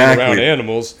 right? Exactly. Around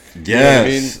animals. Yes. You know what I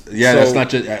mean? Yeah. So, that's not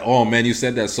just. Oh man, you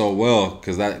said that so well,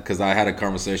 because I had a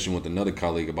conversation with another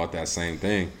colleague about that same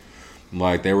thing.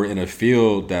 like they were in a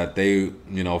field that they,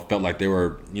 felt like they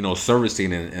were,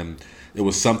 servicing, and it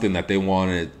was something that they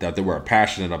wanted, that they were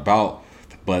passionate about.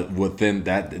 But within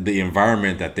that, the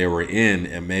environment that they were in,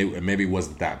 and maybe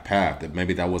wasn't that path.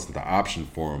 Maybe that wasn't the option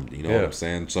for them. You know what I'm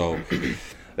saying? So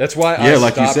that's why I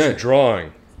stopped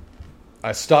drawing.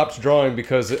 I stopped drawing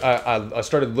because I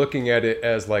started looking at it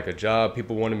as like a job.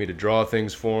 People wanted me to draw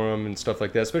things for them and stuff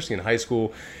like that, especially in high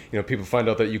school. People find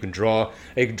out that you can draw.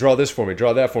 Hey, draw this for me,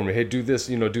 draw that for me. Hey, do this,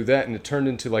 do that. And it turned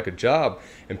into like a job.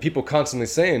 And people constantly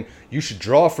saying, you should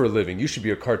draw for a living. You should be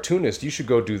a cartoonist. You should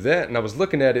go do that. And I was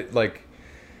looking at it like,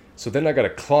 so then I got to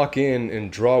clock in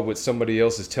and draw what somebody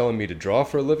else is telling me to draw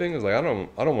for a living. I was like, I don't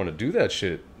want to do that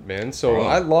shit, man. So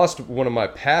I lost one of my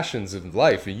passions in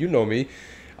life. And you know me.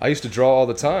 I used to draw all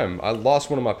the time. I lost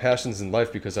one of my passions in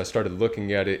life because I started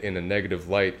looking at it in a negative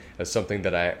light as something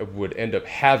that I would end up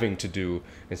having to do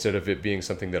instead of it being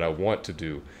something that I want to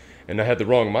do. And I had the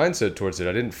wrong mindset towards it.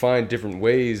 I didn't find different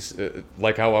ways,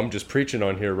 like how I'm just preaching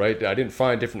on here, right? I didn't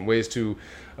find different ways to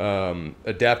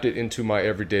adapt it into my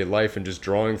everyday life and just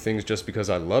drawing things just because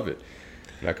I love it.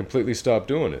 And I completely stopped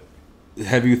doing it.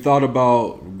 Have you thought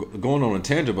about, going on a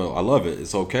tangent, but I love it,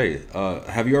 it's okay.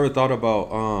 Have you ever thought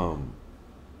about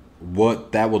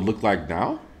what that would look like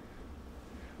now?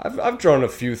 I've drawn a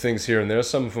few things here and there.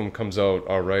 Some of them comes out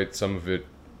all right. Some of it.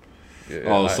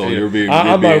 You're being.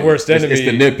 I'm my worst enemy. It's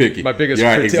the nitpicky. My biggest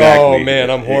critic. Exactly. Oh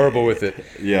man, I'm horrible with it.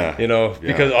 Yeah.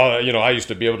 Because I used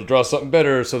to be able to draw something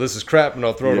better, so this is crap, and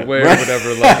I'll throw it away or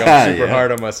whatever. Like I'm super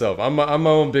hard on myself. I'm my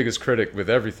own biggest critic with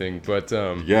everything. But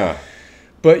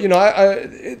But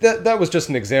that was just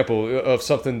an example of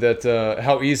something that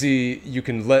how easy you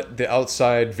can let the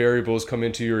outside variables come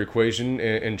into your equation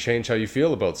and change how you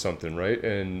feel about something, right?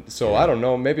 And so I don't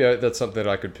know, maybe that's something that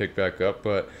I could pick back up,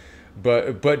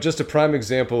 but just a prime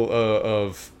example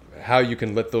of how you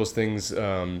can let those things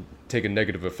take a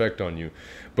negative effect on you.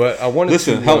 But I wanted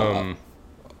to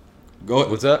go ahead.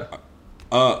 What's that?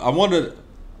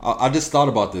 I just thought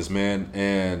about this, man,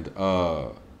 and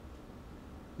I'm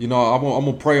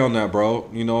gonna pray on that, bro.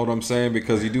 You know what I'm saying?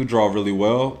 Because you do draw really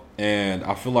well, and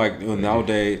I feel like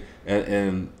nowadays,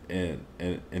 and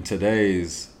in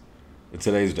today's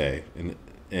day,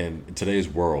 in today's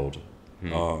world,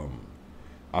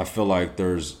 I feel like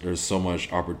there's so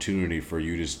much opportunity for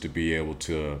you just to be able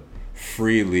to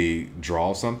freely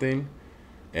draw something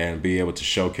and be able to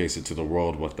showcase it to the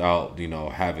world without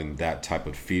having that type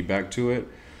of feedback to it.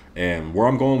 And where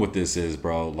I'm going with this is,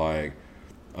 bro, like.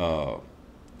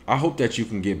 I hope that you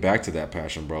can get back to that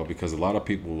passion, bro, because a lot of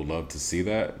people would love to see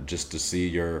that, just to see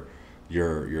your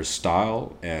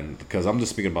style. And because I'm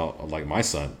just speaking about like my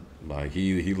son, like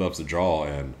he loves to draw,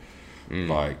 and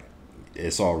like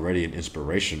it's already an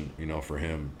inspiration, for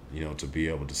him, to be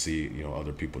able to see,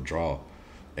 other people draw.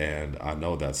 And I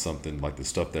know that's something like the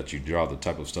stuff that you draw, the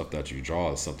type of stuff that you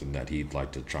draw is something that he'd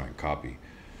like to try and copy,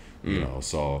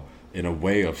 so in a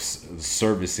way of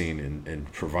servicing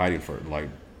and providing for like,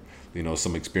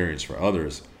 some experience for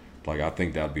others, like I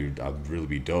think that'd really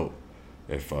be dope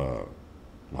if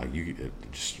like you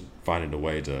just finding a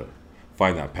way to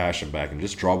find that passion back and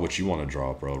just draw what you want to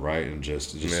draw, bro, right? And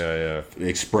just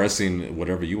expressing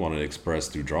whatever you want to express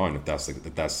through drawing, if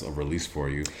that's a release for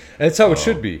you. That's how it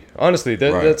should be, honestly.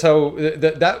 That's how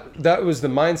that was the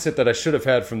mindset that I should have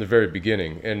had from the very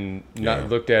beginning, and not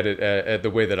looked at it at the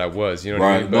way that I was. You know what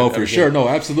I mean? No, for sure. No,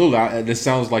 absolutely. It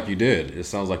sounds like you did.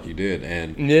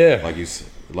 And like you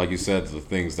said, the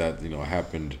things that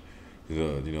happened.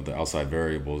 The outside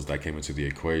variables that came into the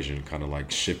equation kind of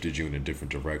like shifted you in a different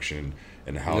direction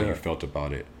and how you felt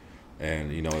about it,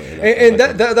 and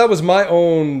that was my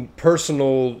own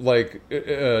personal like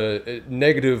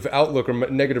negative outlook or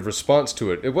negative response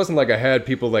to it. It wasn't like I had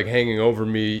people like hanging over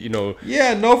me,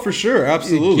 Yeah, no, for sure,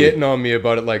 absolutely, getting on me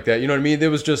about it like that. You know what I mean? It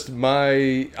was just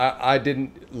I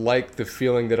didn't like the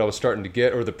feeling that I was starting to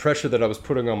get, or the pressure that I was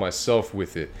putting on myself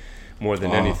with it. More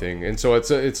than anything, and so it's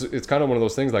kind of one of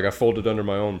those things like I folded under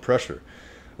my own pressure,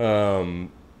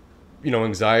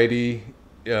 anxiety,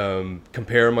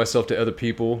 comparing myself to other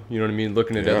people. You know what I mean?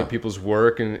 Looking at other people's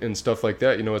work and stuff like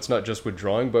that. It's not just with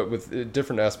drawing, but with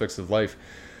different aspects of life.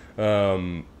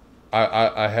 I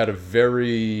had a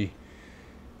very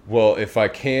if I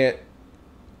can't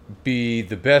be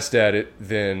the best at it,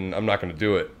 then I'm not going to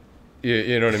do it.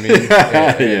 You know what I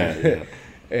mean?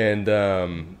 And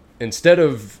instead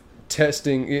of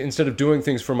doing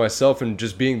things for myself and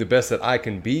just being the best that I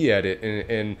can be at it,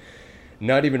 and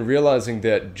not even realizing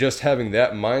that just having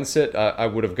that mindset, I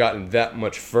would have gotten that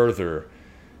much further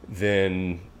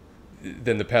than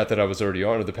the path that I was already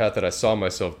on, or the path that I saw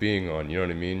myself being on. You know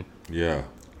what I mean? Yeah.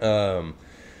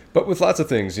 But with lots of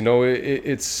things,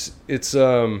 it's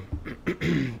again,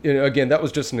 that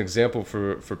was just an example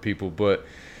for people, but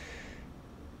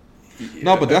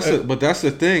no, but that's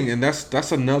the thing, and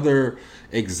that's another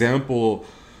example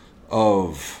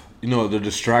of the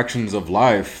distractions of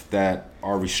life that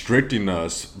are restricting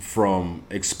us from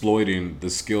exploiting the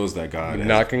skills that God has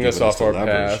knocking us off our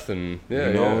leverage. path, and what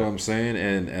I'm saying.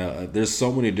 And there's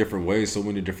so many different ways, so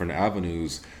many different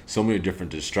avenues, so many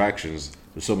different distractions.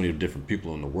 There's so many different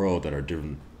people in the world that are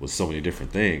different with so many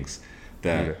different things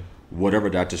that whatever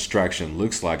that distraction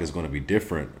looks like is going to be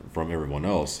different from everyone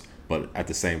else, but at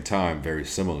the same time very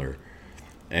similar.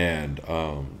 And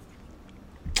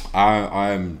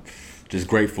I'm just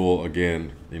grateful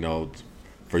again,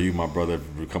 for you, my brother,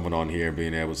 for coming on here and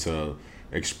being able to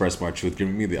express my truth,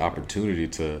 giving me the opportunity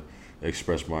to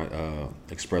express my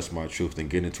truth and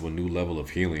get into a new level of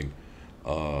healing.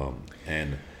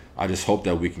 And I just hope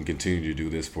that we can continue to do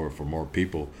this for more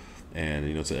people.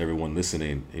 And, to everyone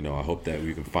listening, I hope that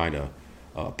we can find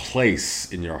a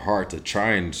place in your heart to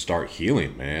try and start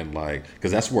healing, man. Like,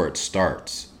 because that's where it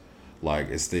starts. Like,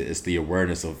 it's the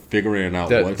awareness of figuring out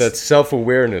that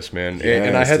self-awareness, man. Yeah,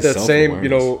 and I had that same,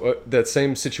 that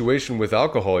same situation with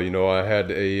alcohol. I had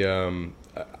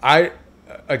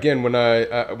when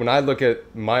I look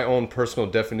at my own personal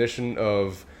definition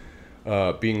of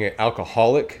being an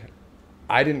alcoholic,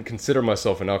 I didn't consider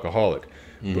myself an alcoholic,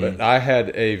 but I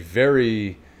had a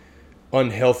very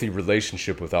unhealthy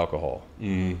relationship with alcohol.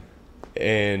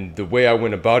 And the way I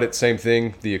went about it, same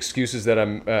thing. The excuses that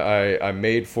I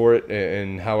made for it,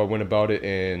 and how I went about it,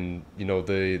 and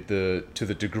the to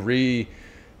the degree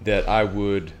that I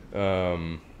would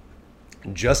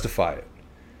justify it.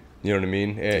 You know what I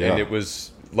mean? And it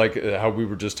was like how we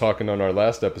were just talking on our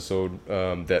last episode,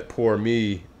 that poor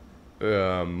me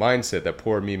mindset, that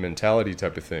poor me mentality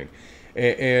type of thing,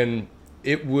 and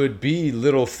it would be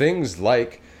little things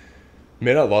like,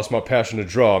 man, I lost my passion to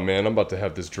draw, man. I'm about to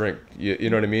have this drink.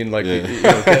 You know what I mean? Like,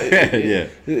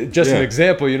 just an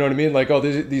example, you know what I mean? Like, oh,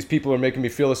 these people are making me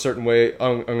feel a certain way.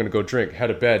 I'm going to go drink. Had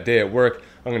a bad day at work.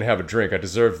 I'm going to have a drink. I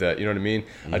deserve that. You know what I mean?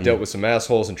 I dealt with some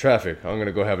assholes in traffic. I'm going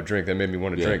to go have a drink. That made me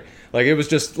want to drink. Like, it was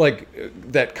just like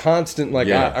that constant, like,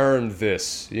 I earned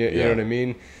this. You know what I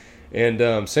mean?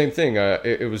 And same thing.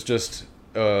 It was just,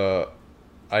 I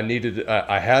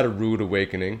had a rude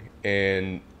awakening.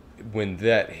 And when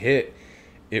that hit,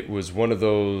 it was one of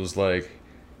those, like,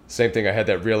 same thing. I had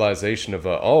that realization of,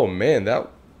 oh man,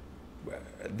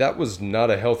 that was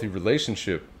not a healthy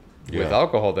relationship with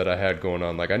alcohol that I had going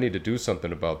on. Like, I need to do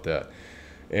something about that.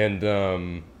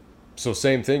 And so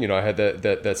same thing, I had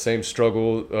that same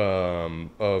struggle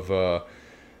of,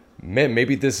 man,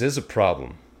 maybe this is a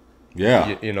problem. Yeah.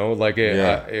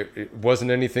 It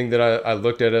wasn't anything that I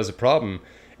looked at as a problem,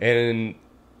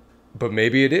 but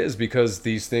maybe it is, because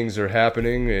these things are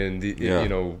happening,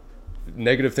 and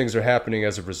negative things are happening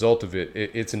as a result of it.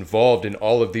 It's involved in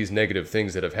all of these negative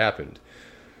things that have happened.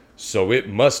 So it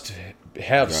must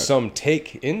have some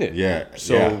take in it. Yeah.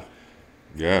 So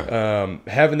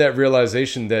having that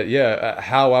realization that,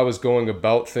 how I was going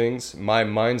about things, my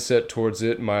mindset towards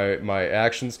it, my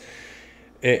actions.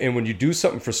 And when you do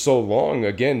something for so long,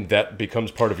 again, that becomes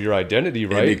part of your identity,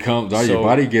 right? It becomes, your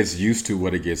body gets used to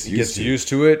what it gets used to. It gets used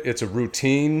to it. It's a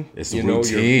routine. It's a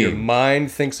routine. Your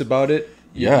mind thinks about it.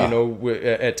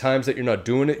 At times that you're not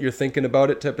doing it, you're thinking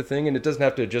about it, type of thing. And it doesn't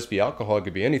have to just be alcohol. It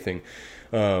could be anything.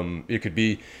 It could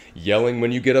be yelling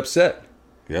when you get upset.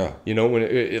 Yeah.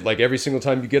 When like every single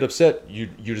time you get upset, you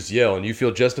just yell, and you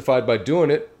feel justified by doing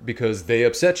it because they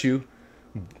upset you.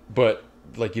 But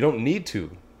like, you don't need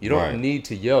to. You don't need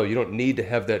to yell. You don't need to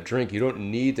have that drink. You don't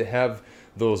need to have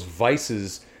those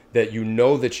vices that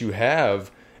that you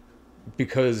have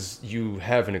because you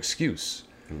have an excuse.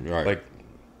 Right. Like,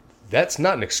 that's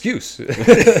not an excuse. You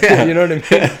know what I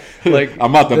mean? Like,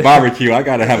 I'm at the barbecue. I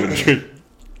got to have a drink.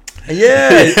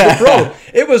 Yeah, bro.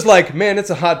 It was like, man, it's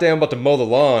a hot day. I'm about to mow the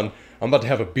lawn. I'm about to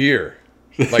have a beer.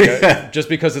 Like, just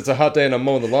because it's a hot day and I'm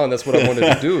mowing the lawn, that's what I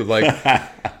wanted to do. Like,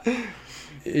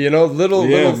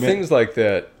 little things like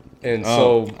that. And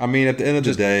so, I mean, at the end of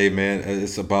the day, man,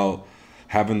 it's about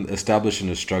establishing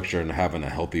a structure and having a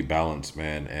healthy balance,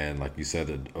 man. And like you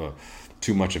said,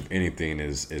 too much of anything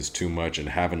is too much, and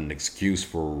having an excuse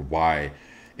for why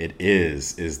it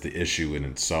is the issue in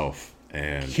itself.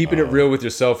 And keeping it real with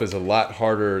yourself is a lot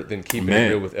harder than keeping it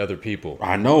real with other people.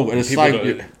 I know, and it's like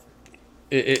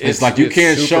it's like you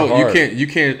can't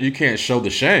show the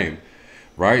shame.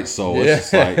 Right, so it's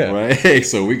just like, right.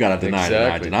 So we gotta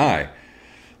deny.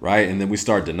 right? And then we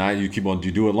start denying. You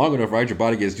do it long enough, right? Your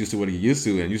body gets used to what it used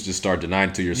to, and you just start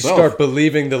denying to yourself. You start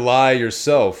believing the lie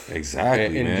yourself.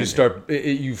 Exactly, and man.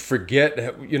 You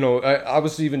forget. You know, I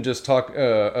was even just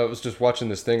I was just watching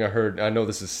this thing I heard. I know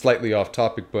this is slightly off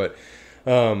topic, but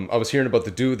I was hearing about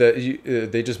the dude that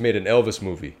they just made an Elvis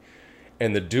movie,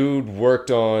 and the dude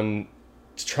worked on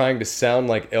trying to sound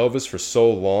like Elvis for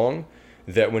so long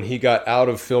that when he got out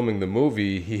of filming the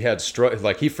movie, he had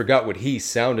he forgot what he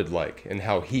sounded like and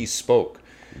how he spoke.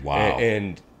 Wow.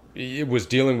 And it was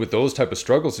dealing with those type of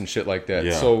struggles and shit like that.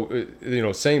 Yeah. So, you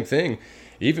know, same thing.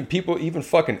 Even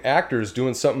fucking actors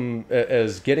doing something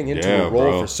as getting into a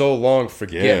role for so long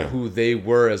forget who they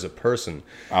were as a person.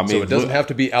 I mean, so it doesn't have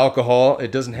to be alcohol.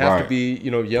 It doesn't have to be, you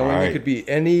know, yelling. It could be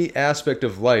any aspect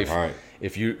of life. Right.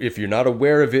 If you're not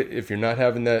aware of it, if you're not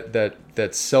having that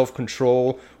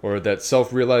self-control or that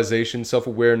self-realization,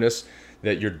 self-awareness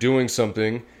that you're doing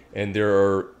something, and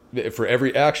for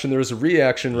every action there's a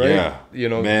reaction, right? Yeah. You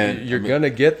know, you're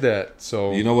gonna get that.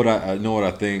 So you know what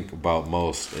I think about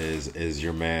most is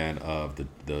your man,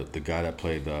 the guy that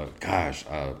played the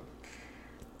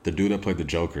dude that played the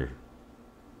Joker.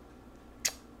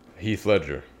 Heath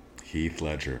Ledger.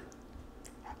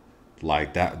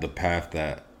 Like that, the path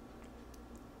that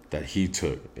he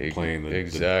took playing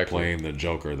the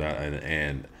Joker,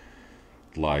 and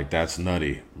like that's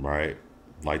nutty, right?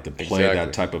 Like to play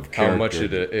that type of character. How much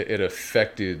it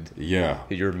affected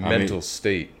your mental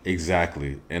state.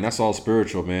 Exactly. And that's all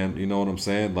spiritual, man. You know what I'm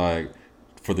saying? Like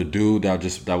for the dude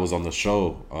that was on the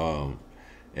show,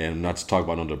 and not to talk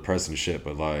about no depressing shit,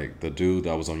 but like the dude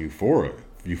that was on Euphoria,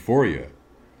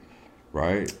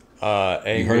 right?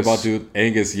 Angus. You heard about dude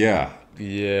Angus?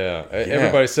 Yeah,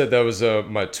 everybody said that was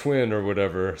my twin or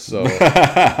whatever. So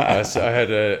I had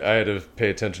to pay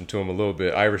attention to him a little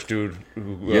bit. Irish dude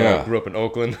who grew up in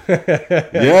Oakland.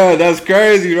 Yeah, that's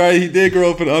crazy, right? He did grow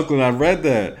up in Oakland. I read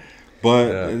that,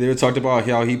 but they talked about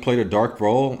how he played a dark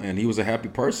role and he was a happy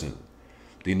person.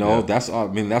 You know, that's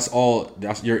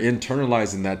you're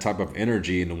internalizing that type of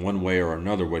energy in one way or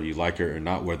another, whether you like it or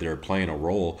not, whether they're playing a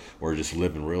role or just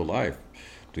living real life.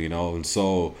 You know, and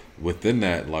so within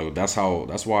that, like that's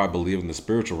why I believe in the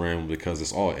spiritual realm, because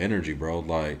it's all energy, bro.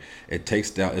 Like it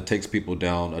takes people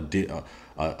down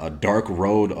a dark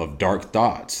road of dark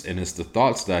thoughts, and it's the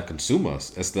thoughts that consume us.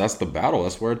 That's the battle.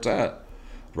 That's where it's at,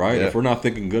 right? If we're not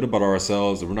thinking good about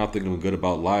ourselves, if we're not thinking good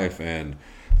about life, and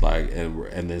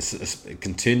this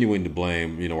continuing to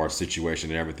blame, you know, our situation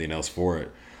and everything else for it,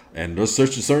 and there's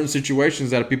certain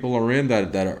situations that people are in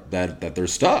that they're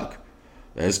stuck.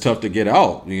 It's tough to get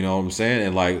out, you know what I'm saying?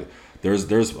 And like, there's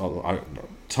a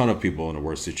ton of people in a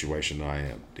worse situation than I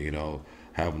am, you know,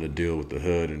 having to deal with the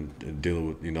hood and dealing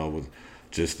with, you know, with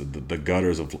just the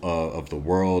gutters of the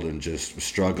world, and just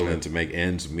struggling to make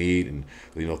ends meet, and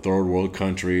you know, third world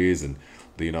countries, and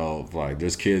you know, like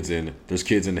there's kids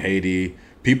in Haiti,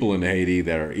 people in Haiti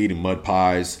that are eating mud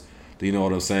pies, you know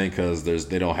what I'm saying? Because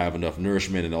they don't have enough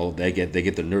nourishment, and they get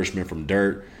the nourishment from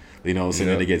dirt. You know, so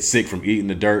then they get sick from eating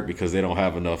the dirt because they don't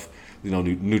have enough, you know,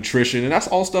 nutrition. And that's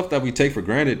all stuff that we take for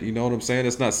granted. You know what I'm saying?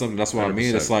 It's not something, that's what 100%. I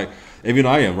mean. It's like, even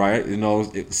I am, right? You know,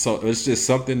 so it's just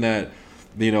something that,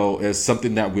 you know, is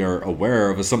something that we are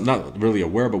aware of. It's something, not really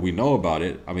aware, but we know about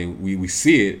it. I mean, we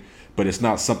see it, but it's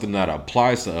not something that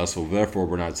applies to us. So therefore,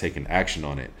 we're not taking action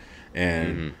on it.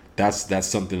 And that's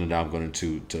something that I'm going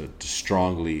to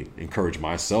strongly encourage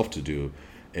myself to do,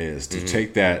 is to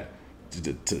take that,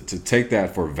 to take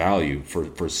that for value,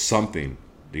 for something,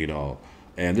 you know.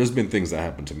 And there's been things that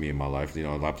happened to me in my life, you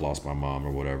know, I've lost my mom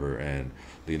or whatever, and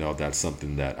you know, that's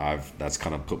something that that's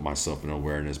kind of put myself in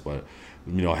awareness. But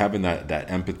you know, having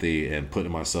that empathy and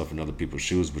putting myself in other people's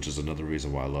shoes, which is another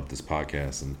reason why I love this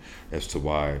podcast, and as to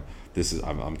why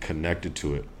I'm connected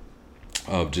to it,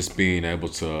 of just being able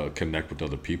to connect with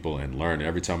other people and learn.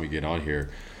 Every time we get on here,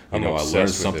 I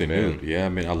learned something new. Yeah, I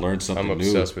mean, I learned something new. I'm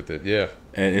obsessed with it, yeah.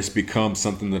 And it's become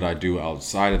something that I do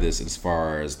outside of this, as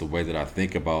far as the way that I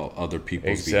think about other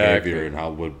people's behavior and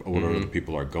what other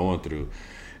people are going through.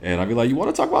 And I'd be like, you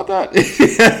want to talk about that? You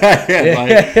want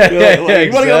to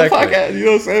go on a podcast? You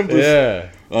know what I'm saying?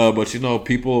 But you know,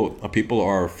 people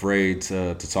are afraid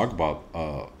to talk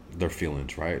about their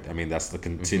feelings, right? I mean, that's the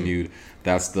continued,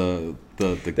 that's the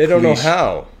they don't know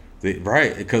how.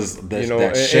 Right, because there's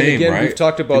that shame, and again, right? We've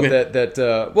talked about shame,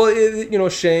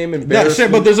 embarrassment. Yeah,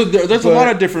 shame, but there's a lot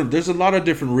of different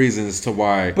reasons to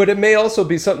why. But it may also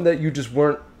be something that you just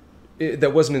weren't,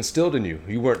 that wasn't instilled in you.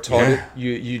 You weren't taught it.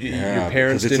 Your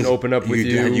parents didn't open up with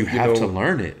you. You have to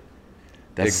learn it.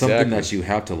 That's something that you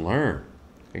have to learn.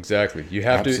 Exactly. You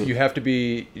have to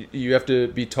be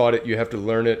taught it. You have to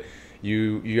learn it.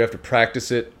 You have to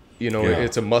practice it.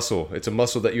 it's a muscle. It's a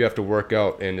muscle that you have to work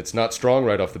out, and it's not strong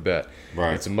right off the bat.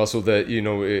 Right. It's a muscle that,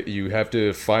 you have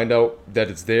to find out that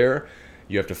it's there.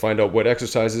 You have to find out what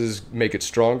exercises make it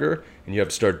stronger, and you have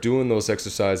to start doing those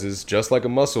exercises just like a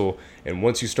muscle. And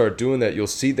once you start doing that, you'll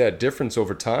see that difference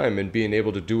over time and being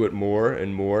able to do it more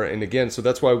and more. And again, so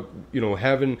that's why,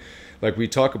 having, like we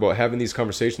talk about, having these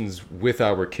conversations with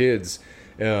our kids,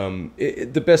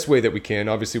 the best way that we can.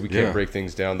 Obviously, we can't break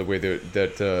things down the way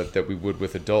that we would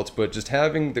with adults, but just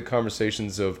having the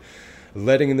conversations of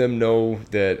letting them know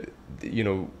that,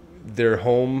 their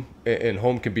home, and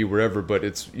home can be wherever, but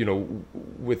it's,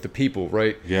 with the people,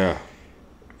 right? Yeah.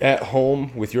 At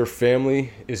home with your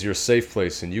family is your safe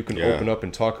place, and you can open up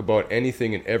and talk about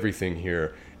anything and everything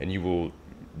here, and you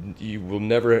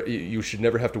should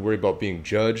never have to worry about being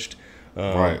judged,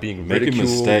 being ridiculed, making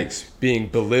mistakes, being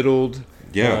belittled.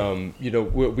 Yeah.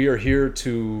 We are here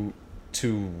to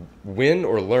win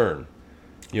or learn.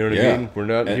 You know what I mean? We're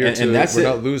not here we're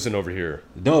not losing over here.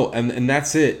 No, and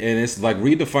that's it. And it's like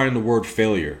redefining the word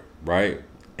failure, right?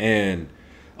 And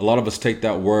a lot of us take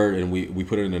that word and we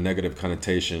put it in a negative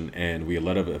connotation, and we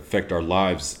let it affect our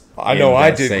lives. I know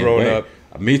I did growing up.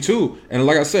 Me too. And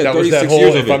like I said, that 36 was that whole,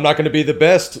 years of if I'm not going to be the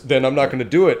best, then I'm not going to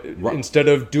do it. Right. Instead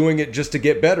of doing it just to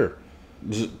get better.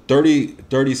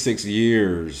 36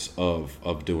 years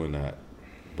of doing that,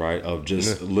 right? Of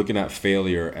just looking at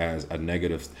failure as a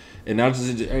negative. And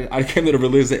I came to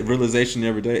the realization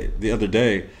the other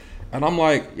day, and I'm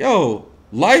like, yo,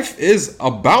 life is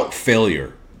about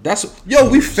failure.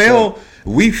 We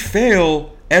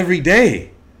fail every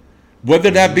day. Whether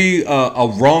that be a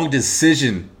wrong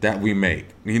decision that we make,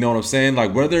 you know what I'm saying?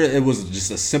 Like whether it was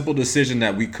just a simple decision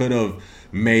that we could have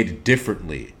made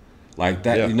differently, like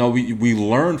that. We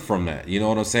learned from that. You know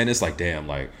what I'm saying? It's like, damn,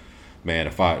 like, man,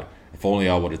 if only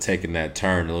I would have taken that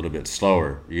turn a little bit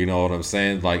slower. You know what I'm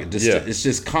saying? Like, it's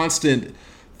just constant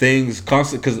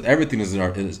because everything is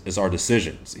our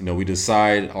decisions. We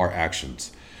decide our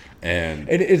actions, and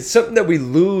it's something that we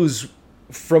lose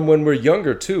from when we're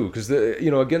younger too, because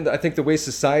again, I think the way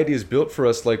society is built for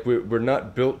us, like we're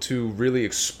not built to really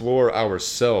explore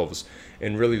ourselves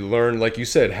and really learn, like you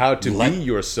said, how to be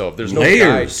yourself. There's no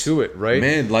guide to it, right?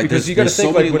 Man, like because you got to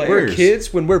think, like when we're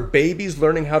kids, when we're babies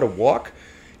learning how to walk.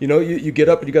 You get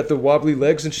up and you got the wobbly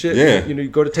legs and shit. Yeah. You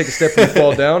go to take a step and you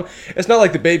fall down. It's not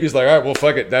like the baby's like, all right, well,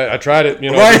 fuck it. I tried it.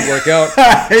 It right. didn't work out.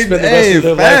 Spend the rest of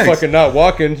their life fucking not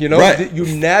walking. Right. You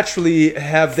naturally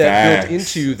have that built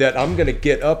into you that I'm going to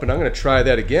get up and I'm going to try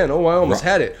that again. Oh, I almost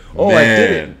had it. Oh, I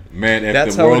did it. Man, if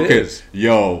that's the world how it is.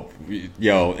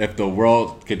 If the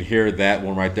world could hear that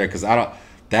one right there, because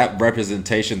that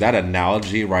representation, that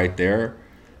analogy right there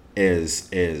is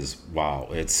wow.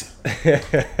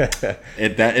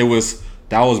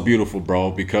 That was beautiful,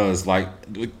 bro, because like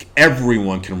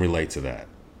everyone can relate to that.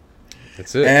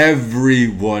 That's it.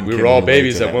 Everyone. We were all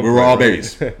babies at one point. We were all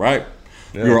babies, right?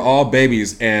 Yeah. We were all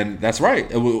babies, and that's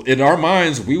right. In our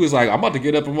minds, we was like, I'm about to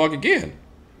get up and walk again.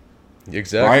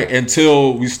 Exactly. Right?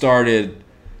 Until we started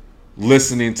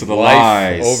listening to the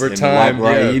lies over time,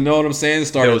 right? You know what I'm saying?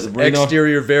 Those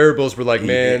exterior variables were like,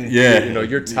 man,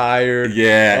 you're tired.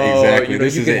 Yeah, exactly.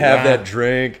 You can have that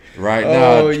drink right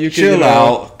now. You chill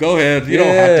out. Go ahead. You don't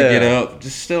have to get up.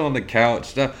 Just still on the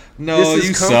couch. No, this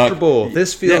is comfortable. Suck.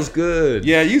 This feels good.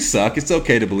 Yeah, you suck. It's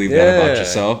okay to believe that about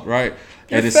yourself, right?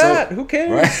 You're fat. Who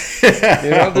cares?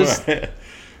 Right?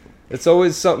 It's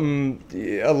always something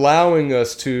allowing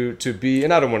us to be,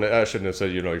 and I shouldn't have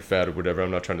said, you're fat or whatever.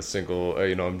 I'm not trying to single,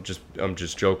 I'm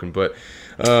just joking, but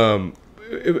that's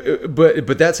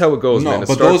how it goes, man.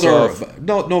 But those are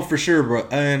no, for sure, bro.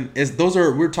 And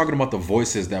we're talking about the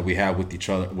voices that we have with each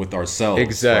other, with ourselves,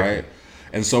 exactly. Right?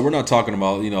 And so we're not talking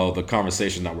about the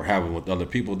conversation that we're having with other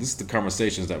people. This is the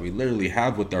conversations that we literally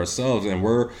have with ourselves, and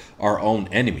we're our own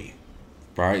enemy.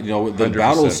 Right, the 100%.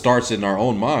 Battle starts in our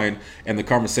own mind, and the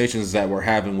conversations that we're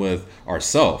having with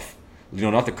ourselves.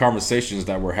 Not the conversations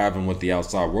that we're having with the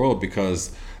outside world,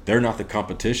 because they're not the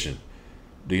competition.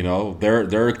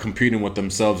 They're competing with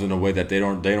themselves in a way that they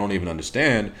don't even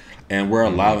understand, and we're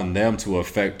allowing them to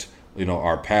affect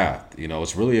our path.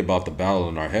 It's really about the battle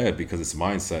in our head, because it's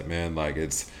mindset, man. Like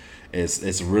it's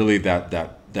really that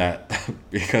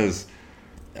because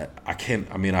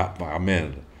I'm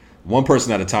in. One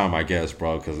person at a time, I guess,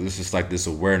 bro, because it's just like this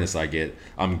awareness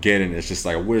I'm getting. It's just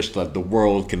like, I wish that the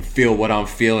world can feel what I'm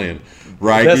feeling,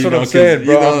 right? That's what I'm saying,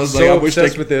 bro. I'm so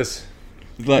obsessed with this.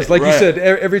 It's like you said,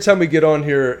 every time we get on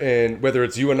here, and whether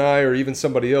it's you and I or even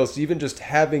somebody else, even just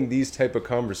having these type of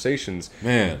conversations,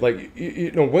 man, like,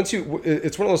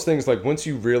 it's one of those things, like once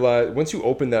you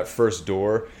open that first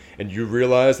door and you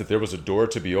realize that there was a door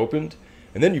to be opened,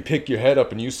 and then you pick your head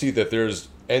up and you see that there's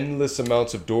endless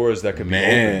amounts of doors that could be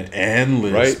opened.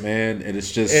 Endless, right? Man. And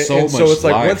it's just so much. So it's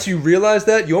like life. Once you realize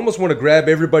that, you almost want to grab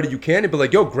everybody you can and be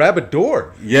like, yo, grab a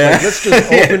door. Yeah. Like, let's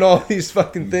just open all these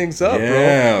fucking things up, bro.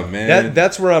 Yeah, man.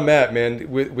 That's where I'm at, man.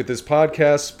 With this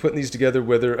podcast, putting these together,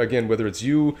 whether it's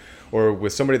you or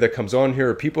with somebody that comes on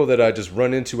here, or people that I just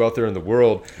run into out there in the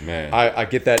world, man. I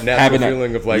get that natural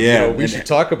feeling of like, we should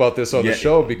talk about this on the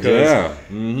show because,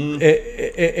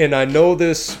 and I know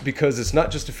this because it's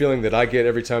not just a feeling that I get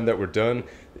every time that we're done.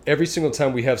 Every single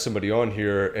time we have somebody on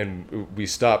here and we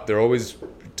stop, they're always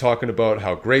talking about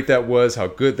how great that was, how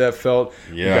good that felt.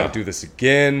 We got to do this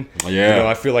again.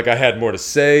 I feel like I had more to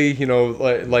say.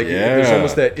 There's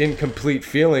almost that incomplete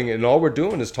feeling, and all we're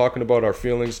doing is talking about our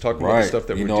feelings, talking about the stuff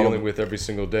that we're dealing with every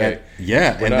single day.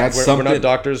 We're not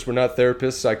doctors, we're not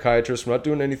therapists, psychiatrists, we're not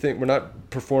doing anything. We're not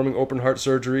performing open heart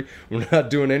surgery. We're not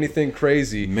doing anything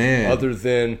crazy, other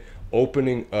than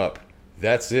opening up.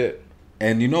 That's it.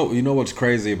 And you know what's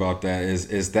crazy about that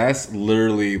is that's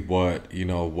literally what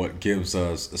gives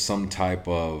us some type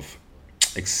of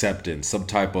acceptance, some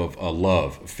type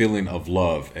of feeling of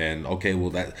love, and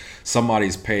that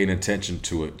somebody's paying attention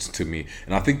to me,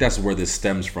 and I think that's where this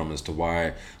stems from as to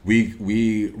why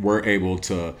we were able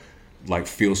to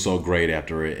feel so great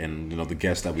after it, and the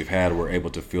guests that we've had were able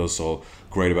to feel so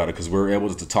great about it because we were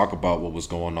able to talk about what was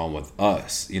going on with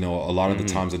us. A lot of the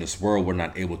times in this world we're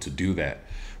not able to do that.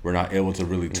 We're not able to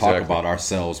really talk about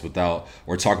ourselves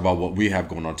or talk about what we have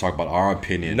going on, talk about our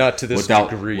opinion. Not to this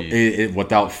degree.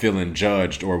 Without feeling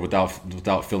judged or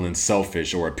without feeling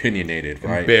selfish or opinionated,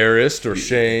 right? Embarrassed or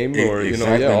shame or,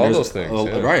 all those things.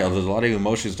 Right. There's a lot of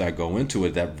emotions that go into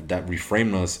it that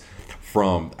reframe us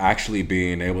from actually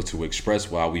being able to express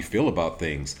how we feel about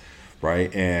things,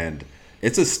 right? And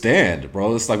it's a stand,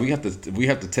 bro. It's like we have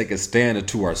to take a stand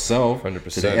to ourselves,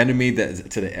 100%.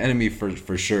 to the enemy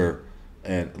for sure.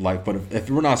 And but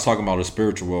if we're not talking about a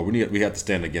spiritual world, we have to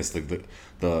stand against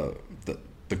the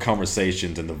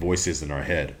conversations and the voices in our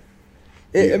head.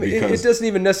 It doesn't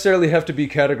even necessarily have to be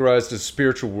categorized as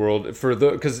spiritual world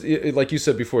because like you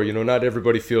said before, not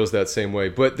everybody feels that same way.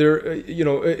 But there,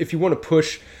 if you want to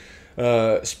push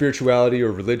spirituality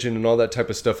or religion and all that type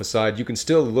of stuff aside, you can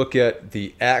still look at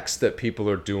the acts that people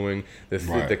are doing,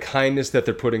 the kindness that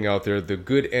they're putting out there, the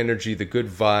good energy, the good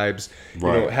vibes,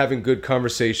 having good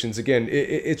conversations. Again,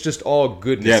 it's just all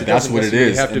goodness. Yeah, that's what it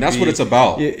is, and that's what it's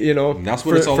about. That's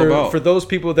what it's all about. For those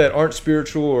people that aren't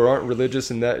spiritual or aren't religious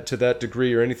in that to that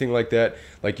degree or anything like that,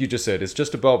 like you just said, it's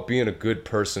just about being a good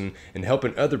person and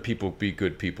helping other people be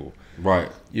good people.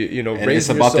 Right. Raising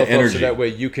yourself up so that way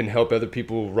you can help other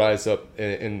people rise up,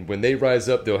 and when they rise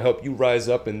up, they'll help you rise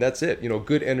up, and that's it.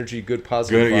 Good energy, good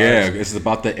positive vibes. Yeah, it's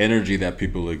about the energy that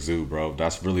people exude, bro.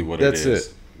 That's really what it is. That's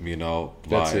it.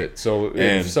 That's it. So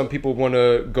if some people want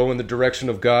to go in the direction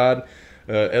of God,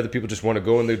 other people just want to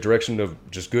go in the direction of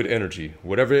just good energy.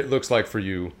 Whatever it looks like for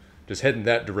you, just head in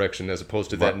that direction as opposed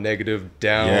to that negative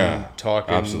down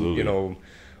talking, absolutely.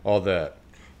 All that.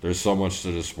 There's so much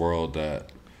to this world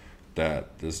that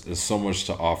there's so much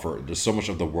to offer. There's so much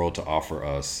of the world to offer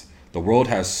us. The world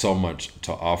has so much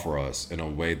to offer us in a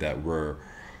way that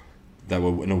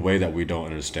in a way that we don't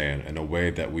understand, in a way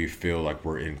that we feel like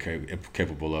we're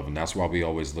incapable of, and that's why we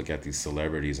always look at these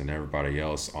celebrities and everybody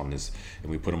else on this,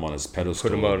 and we put them on this pedestal.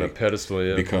 Put them on a pedestal,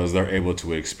 yeah, because they're able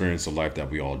to experience a life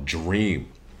that we all dream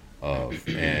of,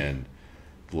 and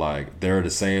they're the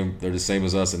same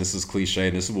as us, and this is cliche,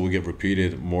 and this is what we get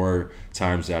repeated more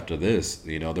times after this.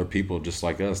 They're people just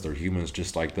like us, they're humans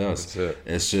just like us. That's it.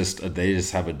 It's just they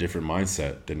just have a different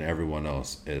mindset than everyone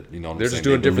else. They're just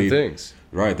doing different things.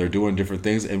 Right, they're doing different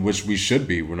things, in which we should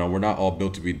be. We're not all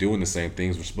built to be doing the same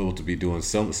things. We're supposed to be doing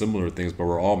similar things, but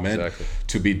we're all meant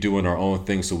to be doing our own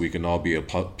thing so we can all be a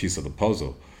piece of the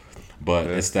puzzle. But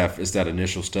it's that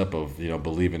initial step of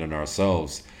believing in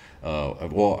ourselves.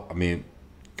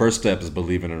 First step is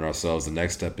believing in ourselves. The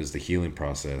next step is the healing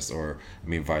process, or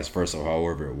vice versa,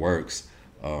 however it works.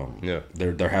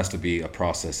 There has to be a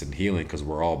process in healing because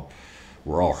we're all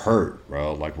hurt,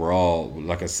 bro.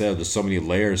 Like I said, there's so many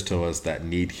layers to us that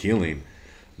need healing.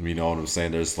 You know what I'm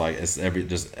saying? There's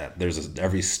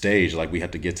every stage. We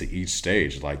have to get to each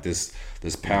stage.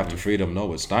 This path to freedom.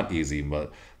 No, it's not easy,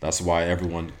 but that's why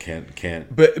everyone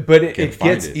can't. But it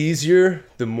gets easier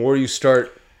the more you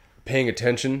start paying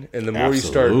attention, and the more you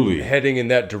start heading in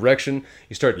that direction,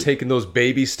 you start taking those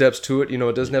baby steps to it.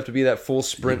 It doesn't have to be that full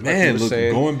sprint. Man, look,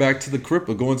 going back to the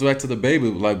cripple, going back to the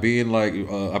baby, being I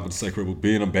would say cripple,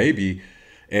 being a baby,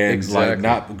 and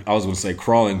I was going to say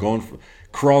crawling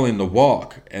to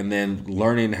walk, and then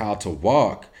learning how to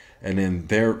walk, and then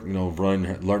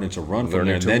learning to run from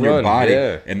there, and then your body,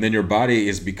 and then your body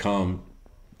is become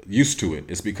used to it.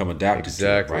 It's become adapted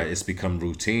exactly. to it, right? It's become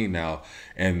routine now.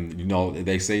 And,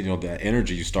 they say, that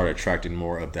energy, you start attracting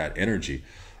more of that energy.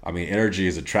 I mean, energy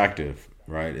is attractive,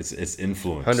 right? It's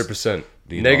influence. 100%.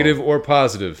 Negative or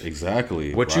positive.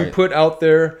 Exactly. What you put out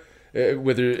there,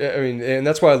 and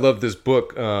that's why I love this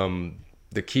book,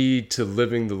 The Key to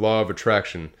Living the Law of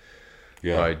Attraction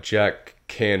by Jack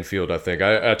Canfield, I think.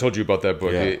 I told you about that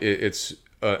book. Yeah. It's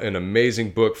an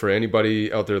amazing book for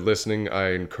anybody out there listening.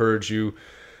 I encourage you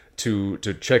to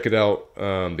check it out,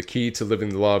 The Key to Living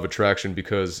the Law of Attraction,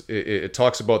 because it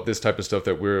talks about this type of stuff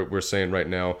that we're saying right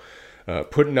now.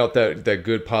 Putting out that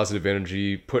good positive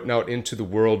energy, putting out into the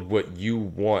world what you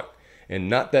want, and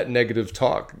not that negative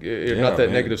talk, not that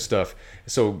negative stuff.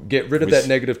 So get rid of that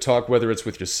negative talk, whether it's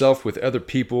with yourself, with other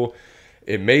people.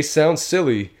 It may sound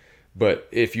silly, but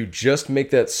if you just make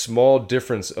that small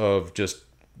difference of just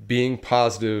being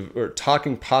positive or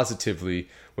talking positively,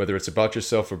 whether it's about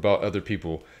yourself or about other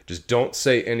people, just don't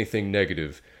say anything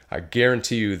negative. I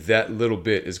guarantee you that little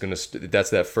bit is going to, that's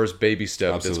that first baby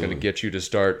step. Absolutely. That's going to get you to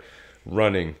start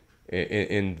running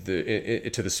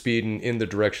to the speed and in the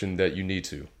direction that you need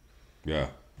to. Yeah,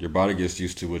 your body gets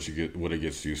used to what it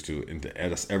gets used to, and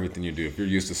that's everything you do. If you're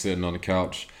used to sitting on the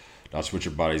couch, that's what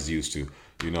your body's used to.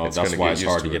 That's why it's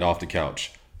hard to get off the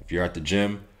couch. If you're at the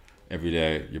gym every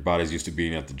day, your body's used to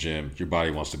being at the gym. Your body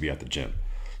wants to be at the gym.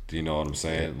 Do you know what I'm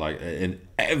saying? Yeah. Like in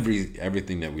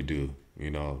everything that we do,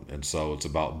 and so it's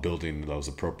about building those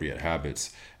appropriate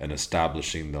habits and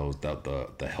establishing those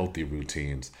the healthy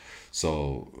routines,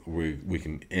 so we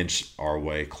can inch our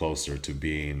way closer to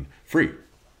being free.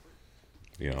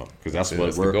 Because that's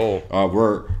what we're. The goal.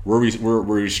 We're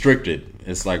restricted.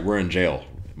 It's like we're in jail,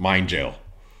 mind jail.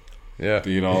 Yeah.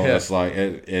 It's like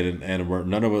and we're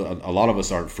none of us. A lot of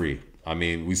us aren't free. I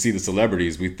mean, we see the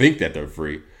celebrities. We think that they're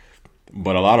free,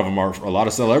 but a lot of them aren't. A lot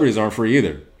of celebrities aren't free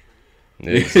either.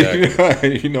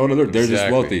 Exactly. They're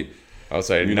just wealthy. I would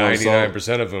say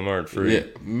 99% of them aren't free. Yeah,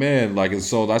 man. And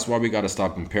so that's why we got to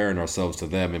stop comparing ourselves to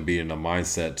them and be in a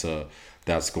mindset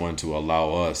that's going to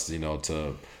allow us,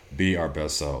 to be our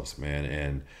best selves, man.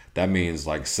 And that means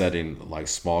like setting like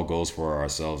small goals for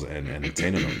ourselves and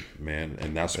attaining them, man.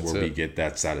 And that's where we get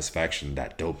that satisfaction,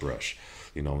 that dope rush.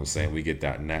 You know what I'm saying? We get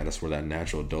that's where that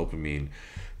natural dopamine,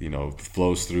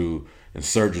 flows through and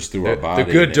surges through our body.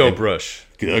 The good dope rush.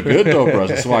 A good dope rush.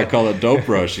 That's why I call it dope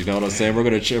rush. You know what I'm saying? We're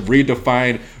going to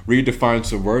redefine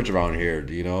some words around here,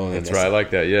 And that's right. I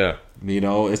like that. Yeah.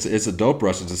 It's a dope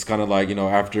rush. It's kind of like,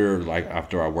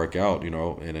 after I work out,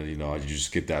 and then, you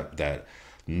just get that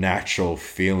natural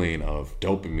feeling of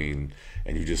dopamine,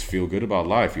 and you just feel good about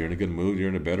life. You're in a good mood. You're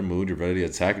in a better mood. You're ready to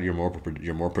attack it. You're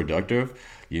more productive.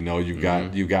 You've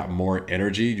got more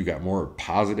energy. You got more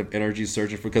positive energy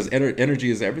surging because energy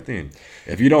is everything.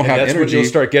 If you don't have energy, that's when you'll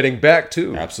start getting back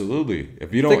too. Absolutely.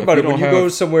 If you don't think about it, when you go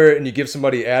somewhere and you give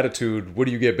somebody attitude, what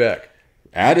do you get back?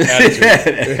 Attitude.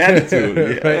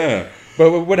 Yeah. Right?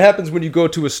 But what happens when you go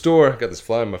to a store? I got this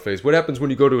fly in my face. What happens when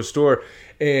you go to a store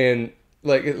and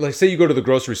like say you go to the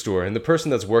grocery store and the person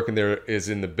that's working there is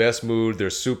in the best mood. They're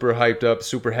super hyped up,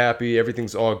 super happy.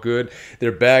 Everything's all good.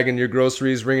 They're bagging your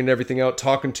groceries, ringing everything out,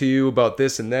 talking to you about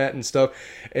this and that and stuff.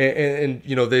 And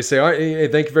they say, all right, hey,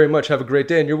 thank you very much. Have a great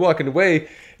day. And you're walking away.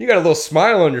 You got a little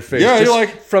smile on your face. Yeah, you're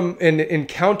like from an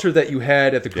encounter that you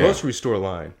had at the grocery store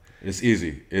line. It's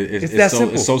easy. It's that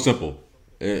simple. It's so simple.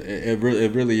 It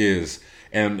really is.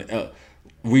 And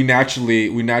we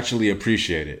naturally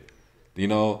appreciate it.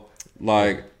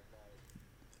 Like,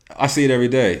 I see it every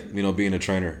day, being a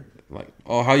trainer. Like,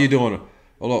 oh, how you doing?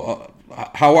 Oh,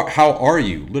 how are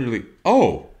you? Literally,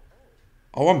 oh,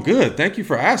 I'm good. Thank you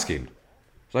for asking.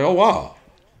 It's like, oh, wow.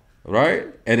 Right?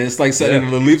 And it's like,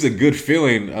 and it leaves a good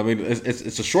feeling. I mean,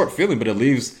 it's a short feeling, but it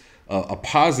leaves a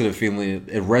positive feeling.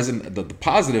 The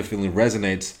positive feeling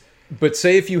resonates. But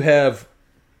say if you have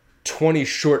 20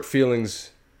 short feelings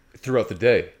throughout the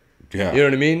day. Yeah. You know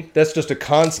what I mean? That's just a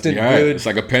constant good it's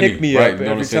like a penny. Pick me right. up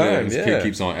every time. It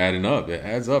keeps on adding up. It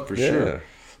adds up for sure.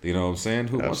 You know what I'm saying?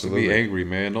 Who wants to be angry,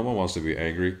 man? No one wants to be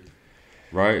angry.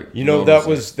 Right? You know that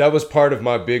was part of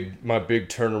my big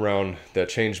turnaround that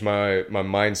changed my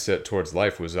mindset towards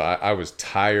life was I was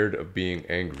tired of being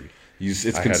angry.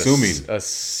 It's consuming. A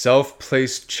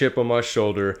self-placed chip on my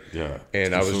shoulder. Yeah.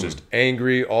 And I was just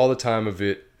angry all the time of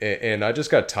it. And I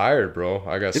just got tired, bro.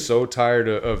 I got so tired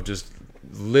of just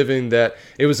living that.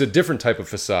 It was a different type of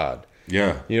facade.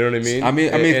 Yeah. You know what I mean? I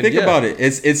mean, think about it.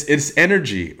 It's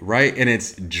energy, right? And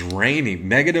it's draining.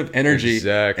 Negative energy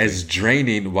is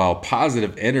draining, while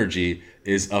positive energy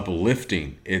is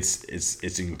uplifting. It's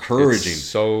encouraging. It's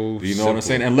so you know what I'm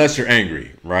saying? Unless you're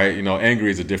angry, right? You know, angry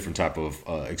is a different type of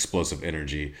explosive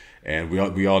energy, and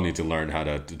we all need to learn how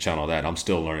to channel that. I'm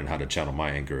still learning how to channel my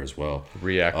anger as well.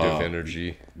 Reactive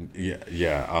energy.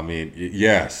 Yeah. I mean,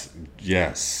 yes.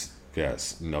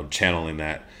 You know, channeling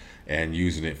that and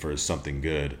using it for something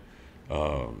good,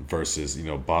 versus, you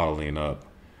know, bottling up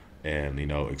and, you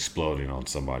know, exploding on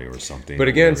somebody or something. But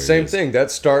again, same thing.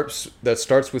 That starts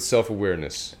with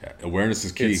self-awareness. Yeah, awareness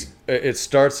is key. It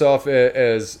starts off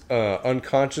as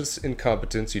unconscious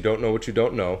incompetence. You don't know what you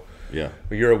don't know. Yeah.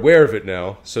 But you're aware of it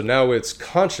now. So now it's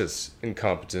conscious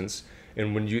incompetence.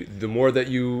 And the more that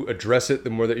you address it, the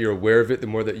more that you're aware of it, the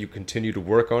more that you continue to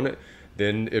work on it,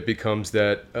 then it becomes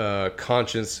that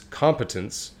conscious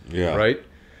competence. Yeah. Right?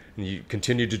 And you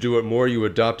continue to do it more, you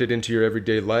adopt it into your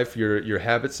everyday life, your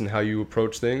habits and how you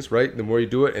approach things, right? The more you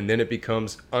do it, and then it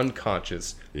becomes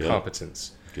unconscious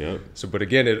competence. Yeah. So, but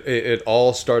again, it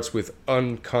all starts with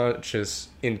unconscious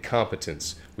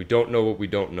incompetence. We don't know what we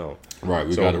don't know. Right.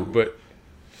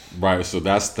 Right. So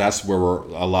that's where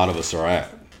a lot of us are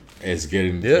at, is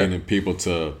getting people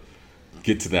to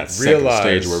get to that second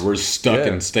stage where we're stuck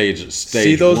in stage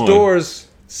See those one. Doors.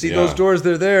 See those doors,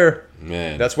 they're there.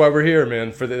 Man. That's why we're here,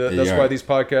 man. That's why these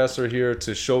podcasts are here,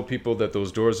 to show people that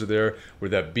those doors are there. We're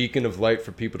that beacon of light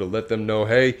for people, to let them know,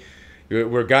 hey,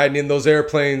 we're guiding in those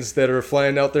airplanes that are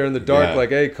flying out there in the dark. Yeah. Like,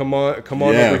 hey, come on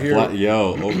over here.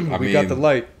 We got the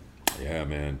light. Yeah,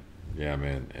 man.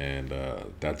 And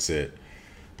that's it.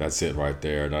 That's it right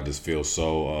there. And I just feel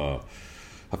so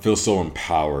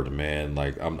empowered, man.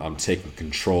 Like I'm taking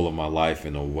control of my life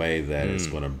in a way that is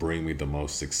going to bring me the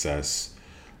most success.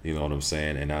 You know what I'm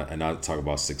saying? And I talk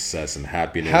about success and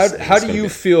happiness. How do you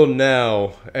feel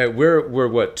now? We're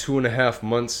what, 2.5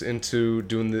 months into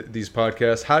doing these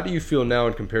podcasts. How do you feel now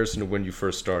in comparison to when you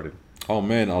first started? Oh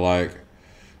man,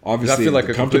 obviously I feel like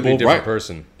a completely different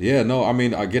person. Yeah, no, I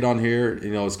mean, I get on here,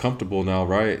 you know, it's comfortable now,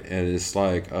 right? And it's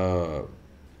like,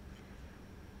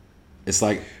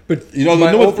 but you know,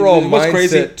 my overall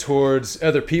mindset towards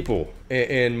other people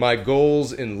and my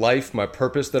goals in life, my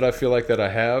purpose that I feel like that I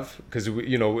have, because,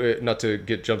 you know, not to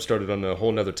get jump started on a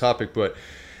whole nother topic, but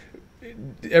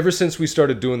ever since we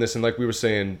started doing this, and like we were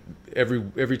saying,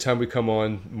 every time we come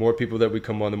on, more people that we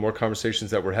come on, the more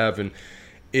conversations that we're having,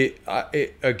 it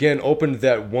again opened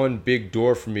that one big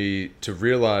door for me to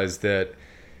realize that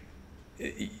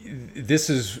this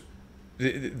is.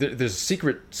 There's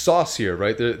secret sauce here,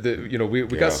 right? You know, we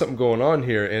got something going on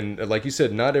here, and like you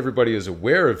said, not everybody is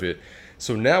aware of it.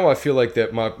 So now I feel like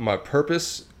that my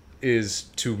purpose is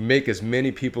to make as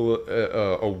many people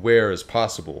aware as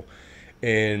possible.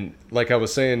 And like I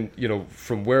was saying, you know,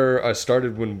 from where I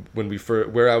started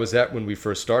where I was at when we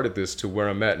first started this to where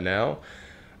I'm at now,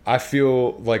 I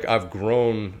feel like I've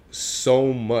grown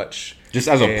so much. Just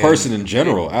as a person in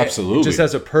general, absolutely. Just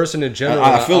as a person in general,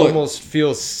 I almost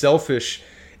feel selfish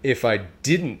if I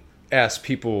didn't ask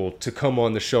people to come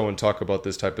on the show and talk about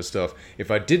this type of stuff. If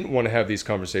I didn't want to have these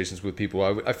conversations with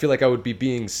people, I feel like I would be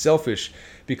being selfish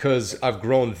because I've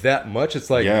grown that much. It's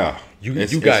like,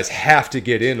 you guys have to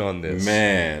get in on this.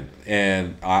 Man,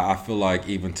 and I feel like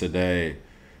even today,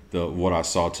 what I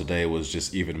saw today was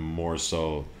just even more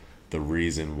so the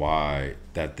reason why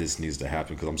that this needs to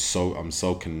happen, because I'm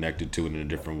so connected to it in a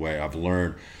different way. I've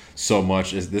learned so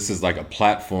much. This is like a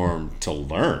platform to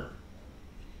learn,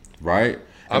 right?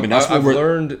 I mean, I've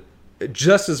learned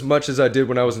just as much as I did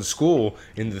when I was in school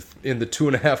in the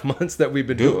 2.5 months that we've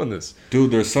been doing this.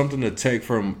 Dude, there's something to take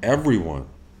from everyone.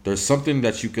 There's something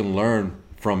that you can learn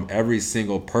from every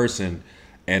single person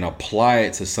and apply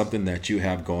it to something that you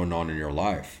have going on in your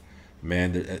life.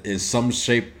 Man, in some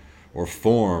shape or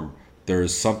form, there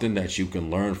is something that you can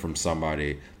learn from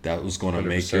somebody that was going to 100%.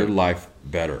 Make your life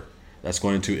better. That's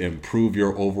going to improve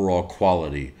your overall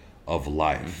quality of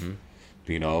life.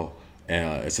 Mm-hmm. You know,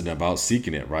 and it's about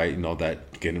seeking it, right? You know,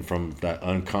 that getting from that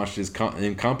unconscious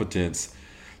incompetence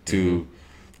to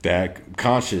that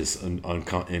conscious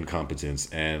incompetence,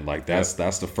 and like that's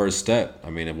the first step. I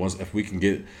mean, if we can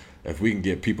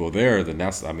get people there, then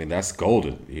that's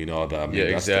golden. You know,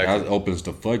 that opens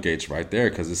the floodgates right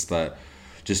there, because it's that.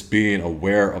 Just being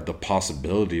aware of the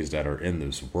possibilities that are in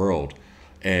this world,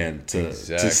 and to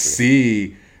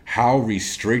see how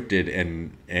restricted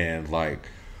and like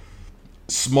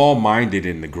small-minded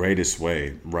in the greatest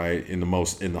way, right? In the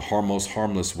most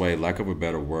harmless way, lack of a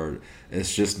better word.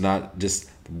 It's just not just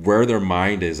where their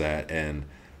mind is at and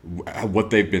what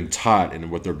they've been taught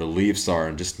and what their beliefs are,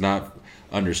 and just not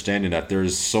understanding that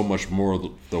there's so much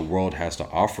more the world has to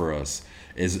offer us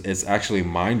it's actually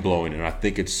mind blowing. And I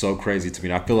think it's so crazy to me.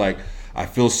 And I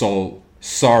feel so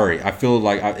sorry. I feel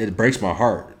like it breaks my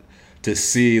heart to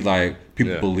see like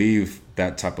people believe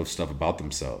that type of stuff about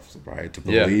themselves, right? To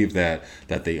believe that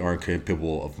they aren't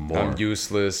capable of more. I'm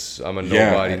useless. I'm a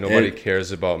nobody. Nobody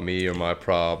cares about me or my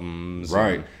problems.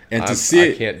 Right. And to see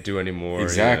it, I can't do anymore.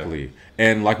 Exactly. Yeah.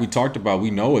 And like we talked about,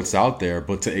 we know it's out there,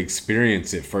 but to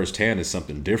experience it firsthand is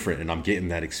something different. And I'm getting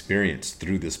that experience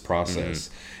through this process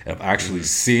of actually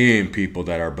seeing people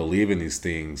that are believing these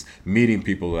things, meeting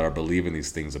people that are believing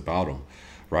these things about them,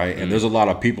 right? And there's a lot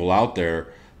of people out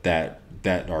there that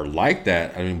are like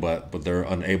that. I mean, but they're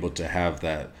unable to have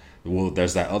that. Well,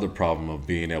 there's that other problem of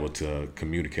being able to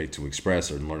communicate, to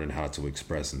express, or learning how to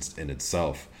express in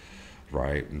itself,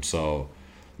 right? And so,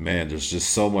 man, there's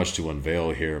just so much to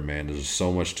unveil here, man. There's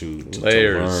so much to learn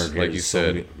here. Like you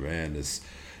said. Man, it's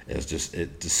just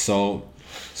so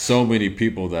many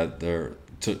people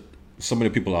so many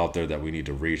people out there that we need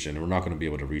to reach, and we're not going to be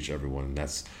able to reach everyone.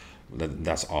 That's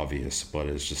obvious, but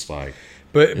it's just like.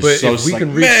 But if we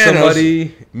can reach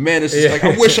somebody, it's just like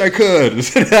I wish I could.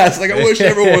 It's like I wish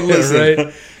everyone listened.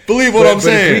 Right? Believe what I'm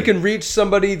saying. If we can reach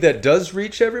somebody that does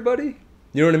reach everybody,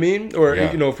 you know what I mean? Or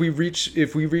if we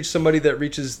reach somebody that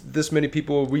reaches this many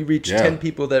people, we reach 10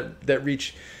 people that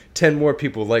reach 10 more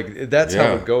people. Like that's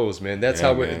how it goes, man. That's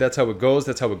how it goes.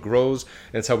 That's how it grows.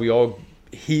 That's how we all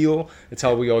heal. It's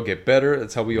how we all get better.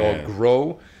 That's how we all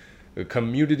grow. A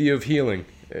community of healing.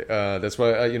 That's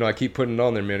why I keep putting it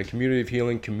on there, man. A community of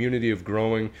healing, community of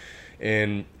growing,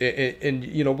 and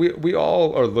we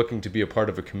all are looking to be a part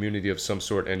of a community of some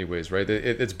sort, anyways, right?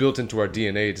 It's built into our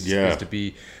DNA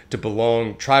to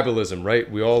belong. Tribalism, right?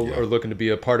 We all are looking to be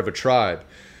a part of a tribe.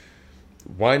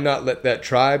 Why not let that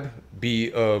tribe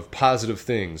be of positive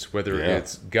things? Whether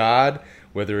it's God,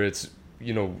 whether it's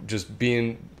just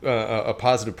being a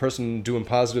positive person, doing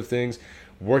positive things,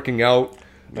 working out.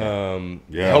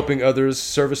 Helping others,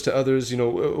 service to others,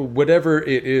 whatever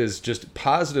it is, just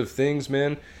positive things,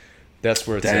 man. That's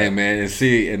where it's at. Dang, man. And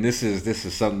see, and this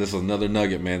is another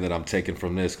nugget, man, that I'm taking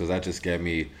from this, because that just gave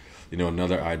me,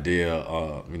 another idea,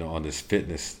 on this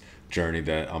fitness journey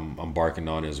that I'm embarking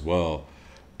on as well.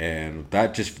 And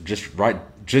that just right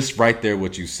there,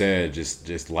 what you said,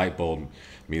 just light bulb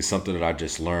me, something that I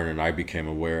just learned and I became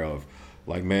aware of.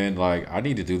 Like, man, like I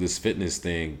need to do this fitness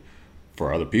thing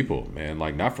for other people, man.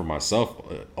 Like not for myself,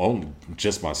 only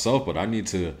just myself, but I need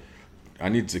to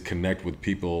connect with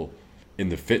people in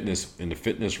the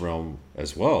fitness realm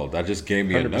as well. That just gave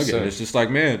me 100%. A nugget. And it's just like,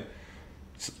 man,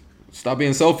 stop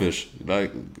being selfish.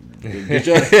 Like,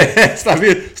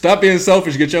 stop being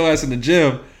selfish. Get your ass in the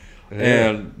gym.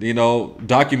 And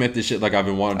document this shit like I've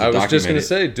been wanting to document. I was just gonna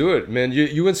say, do it, man.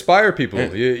 You inspire people.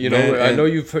 I know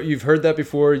you've heard that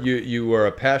before. You are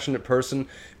a passionate person.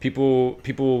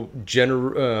 People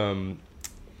generally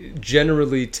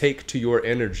take to your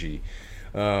energy.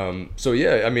 So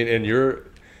yeah, I mean, and you're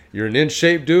an in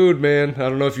shape dude, man. I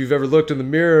don't know if you've ever looked in the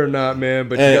mirror or not, man,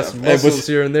 but you got some muscles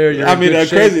here and there. It's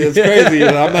crazy. It's crazy.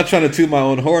 I'm not trying to toot my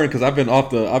own horn because I've been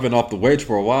off the weights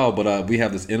for a while, but we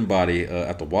have this InBody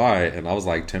at the Y, and I was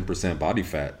like 10% body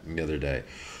fat the other day.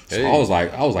 So I was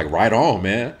like right on,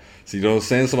 man. So you know what I'm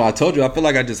saying? So I told you, I feel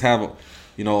like I just have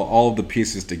all of the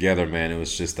pieces together, man. It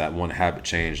was just that one habit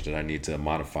change that I need to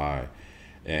modify,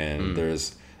 and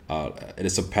there's.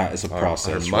 It's a process. Our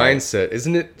mindset, right?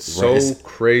 Isn't it so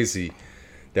crazy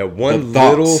that one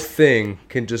little thing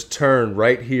can just turn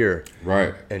right here,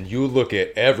 right? And you look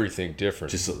at everything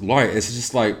different. It's just like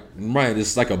It's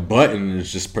like a button.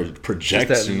 It's just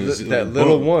projection. Just that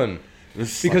little one.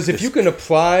 Because if you can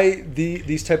apply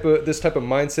this type of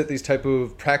mindset, these type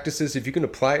of practices, if you can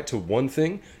apply it to one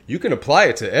thing, you can apply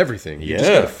it to everything. You just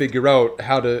got to figure out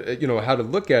how to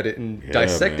look at it and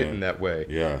dissect it in that way.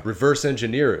 Yeah. Reverse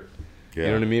engineer it. Yeah.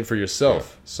 You know what I mean, for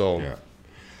yourself. Yeah. So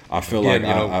I feel like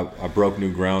I broke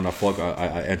new ground. I feel like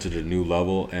I entered a new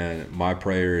level, and my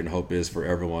prayer and hope is for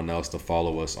everyone else to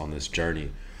follow us on this journey,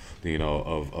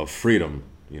 of freedom,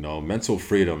 mental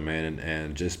freedom, man,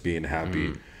 and just being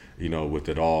happy. With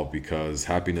it all, because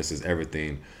happiness is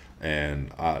everything.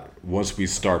 And once we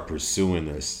start pursuing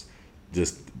this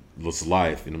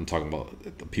life, and I'm talking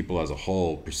about the people as a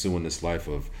whole, pursuing this life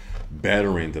of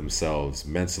bettering themselves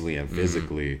mentally and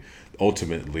physically,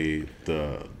 ultimately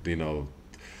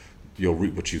you'll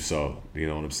reap what you sow. You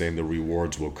know what I'm saying? The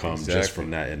rewards will come just from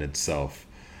that in itself.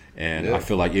 And I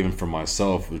feel like even for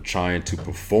myself, we're trying to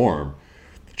perform,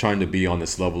 trying to be on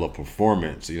this level of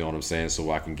performance, you know what I'm saying,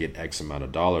 so I can get X amount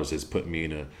of dollars, has put me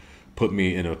in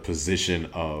a position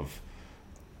of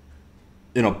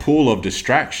in a pool of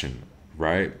distraction,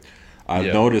 right? I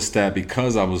noticed that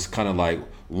because I was kind of like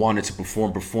wanted to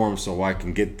perform so I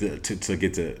can get to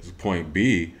get to point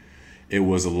B, it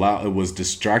was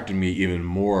distracting me even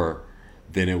more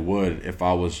than it would if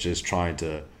I was just trying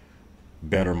to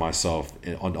better myself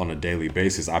on a daily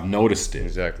basis. I've noticed it.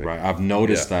 Exactly. Right. I've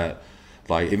noticed that,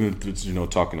 like, even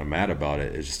talking to Matt about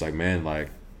it, it's just like, man, like,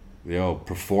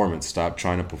 performance. Stop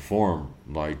trying to perform.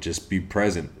 Like, just be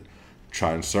present.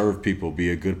 Try and serve people. Be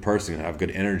a good person. Have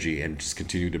good energy, and just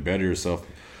continue to better yourself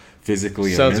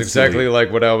physically. Sounds exactly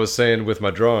like what I was saying with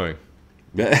my drawing.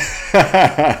 yeah,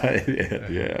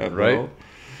 right.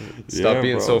 Stop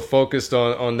being so focused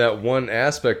on that one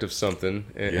aspect of something,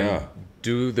 and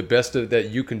do the best that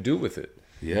you can do with it.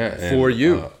 Yeah, for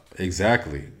you.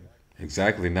 Exactly.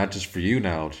 Not just for you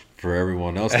now, for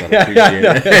everyone else that appreciate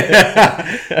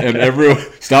it. And everyone,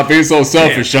 stop being so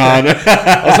selfish, Sean.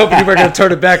 I was hoping you were going to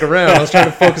turn it back around. I was trying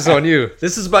to focus on you.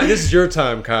 This is your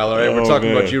time, Kyle. All right, we're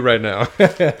talking about you right now.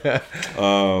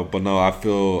 But no, I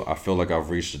feel like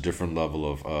I've reached a different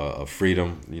level of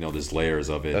freedom. There's layers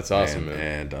of it. That's awesome,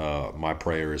 man. And my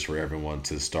prayer is for everyone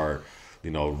to start,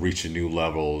 reaching new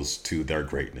levels to their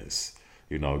greatness.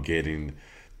 Getting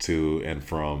to and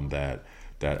from that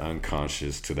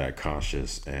unconscious to that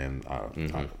conscious, and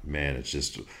man, it's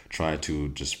just trying to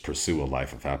just pursue a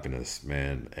life of happiness,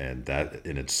 man, and that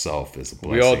in itself is a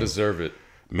blessing. We all deserve it,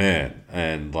 man,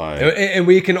 and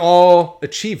we can all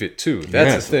achieve it too.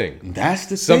 That's the thing. That's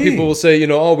the Some thing. people will say,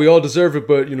 we all deserve it,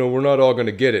 but we're not all going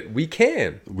to get it. We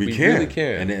can. We really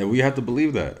can, and we have to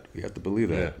believe that. We have to believe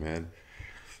that, man.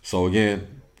 So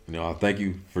again, I thank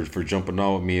you for jumping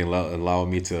on with me and allowing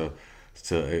me to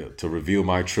reveal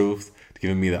my truth.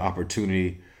 Giving me the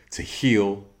opportunity to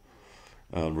heal.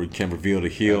 We can reveal to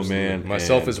heal, absolutely. Man.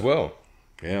 Myself as well.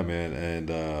 Yeah, man.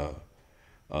 And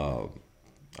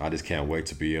I just can't wait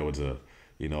to be able to,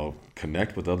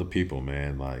 connect with other people,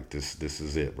 man. Like, this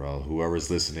is it, bro.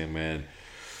 Whoever's listening, man.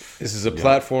 This is a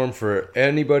platform for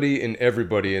anybody and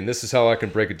everybody. And this is how I can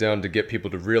break it down to get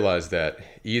people to realize that.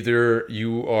 Either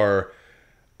you are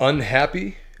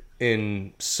unhappy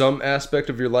in some aspect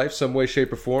of your life, some way,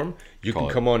 shape, or form, you can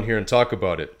come on here and talk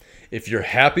about it. If you're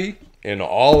happy in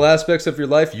all aspects of your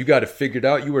life, you got it figured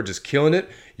out, you are just killing it,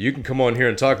 you can come on here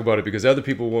and talk about it, because other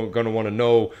people are going to want to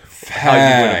know how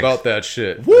you went about that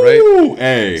shit. Woo! Right?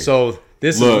 Hey, so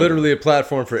this is literally a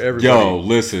platform for everybody. Yo,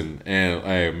 listen, and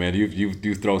hey, man,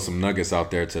 you throw some nuggets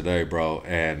out there today, bro,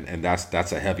 and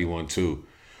that's a heavy one too.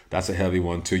 That's a heavy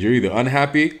one too. You're either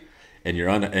unhappy and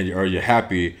you're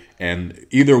happy, and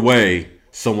either way,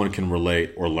 someone can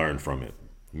relate or learn from it.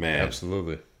 Man,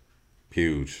 absolutely,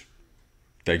 huge.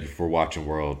 Thank you for watching,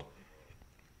 world.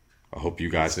 I hope you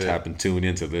guys tap and tune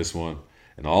into this one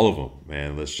and all of them,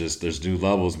 man. There's new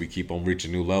levels. We keep on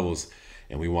reaching new levels,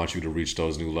 and we want you to reach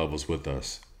those new levels with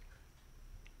us.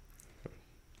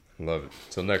 Love it.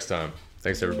 Till next time.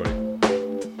 Thanks, everybody.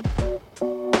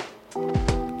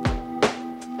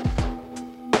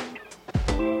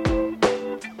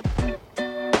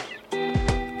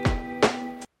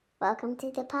 Welcome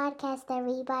to the podcast,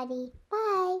 everybody. Bye.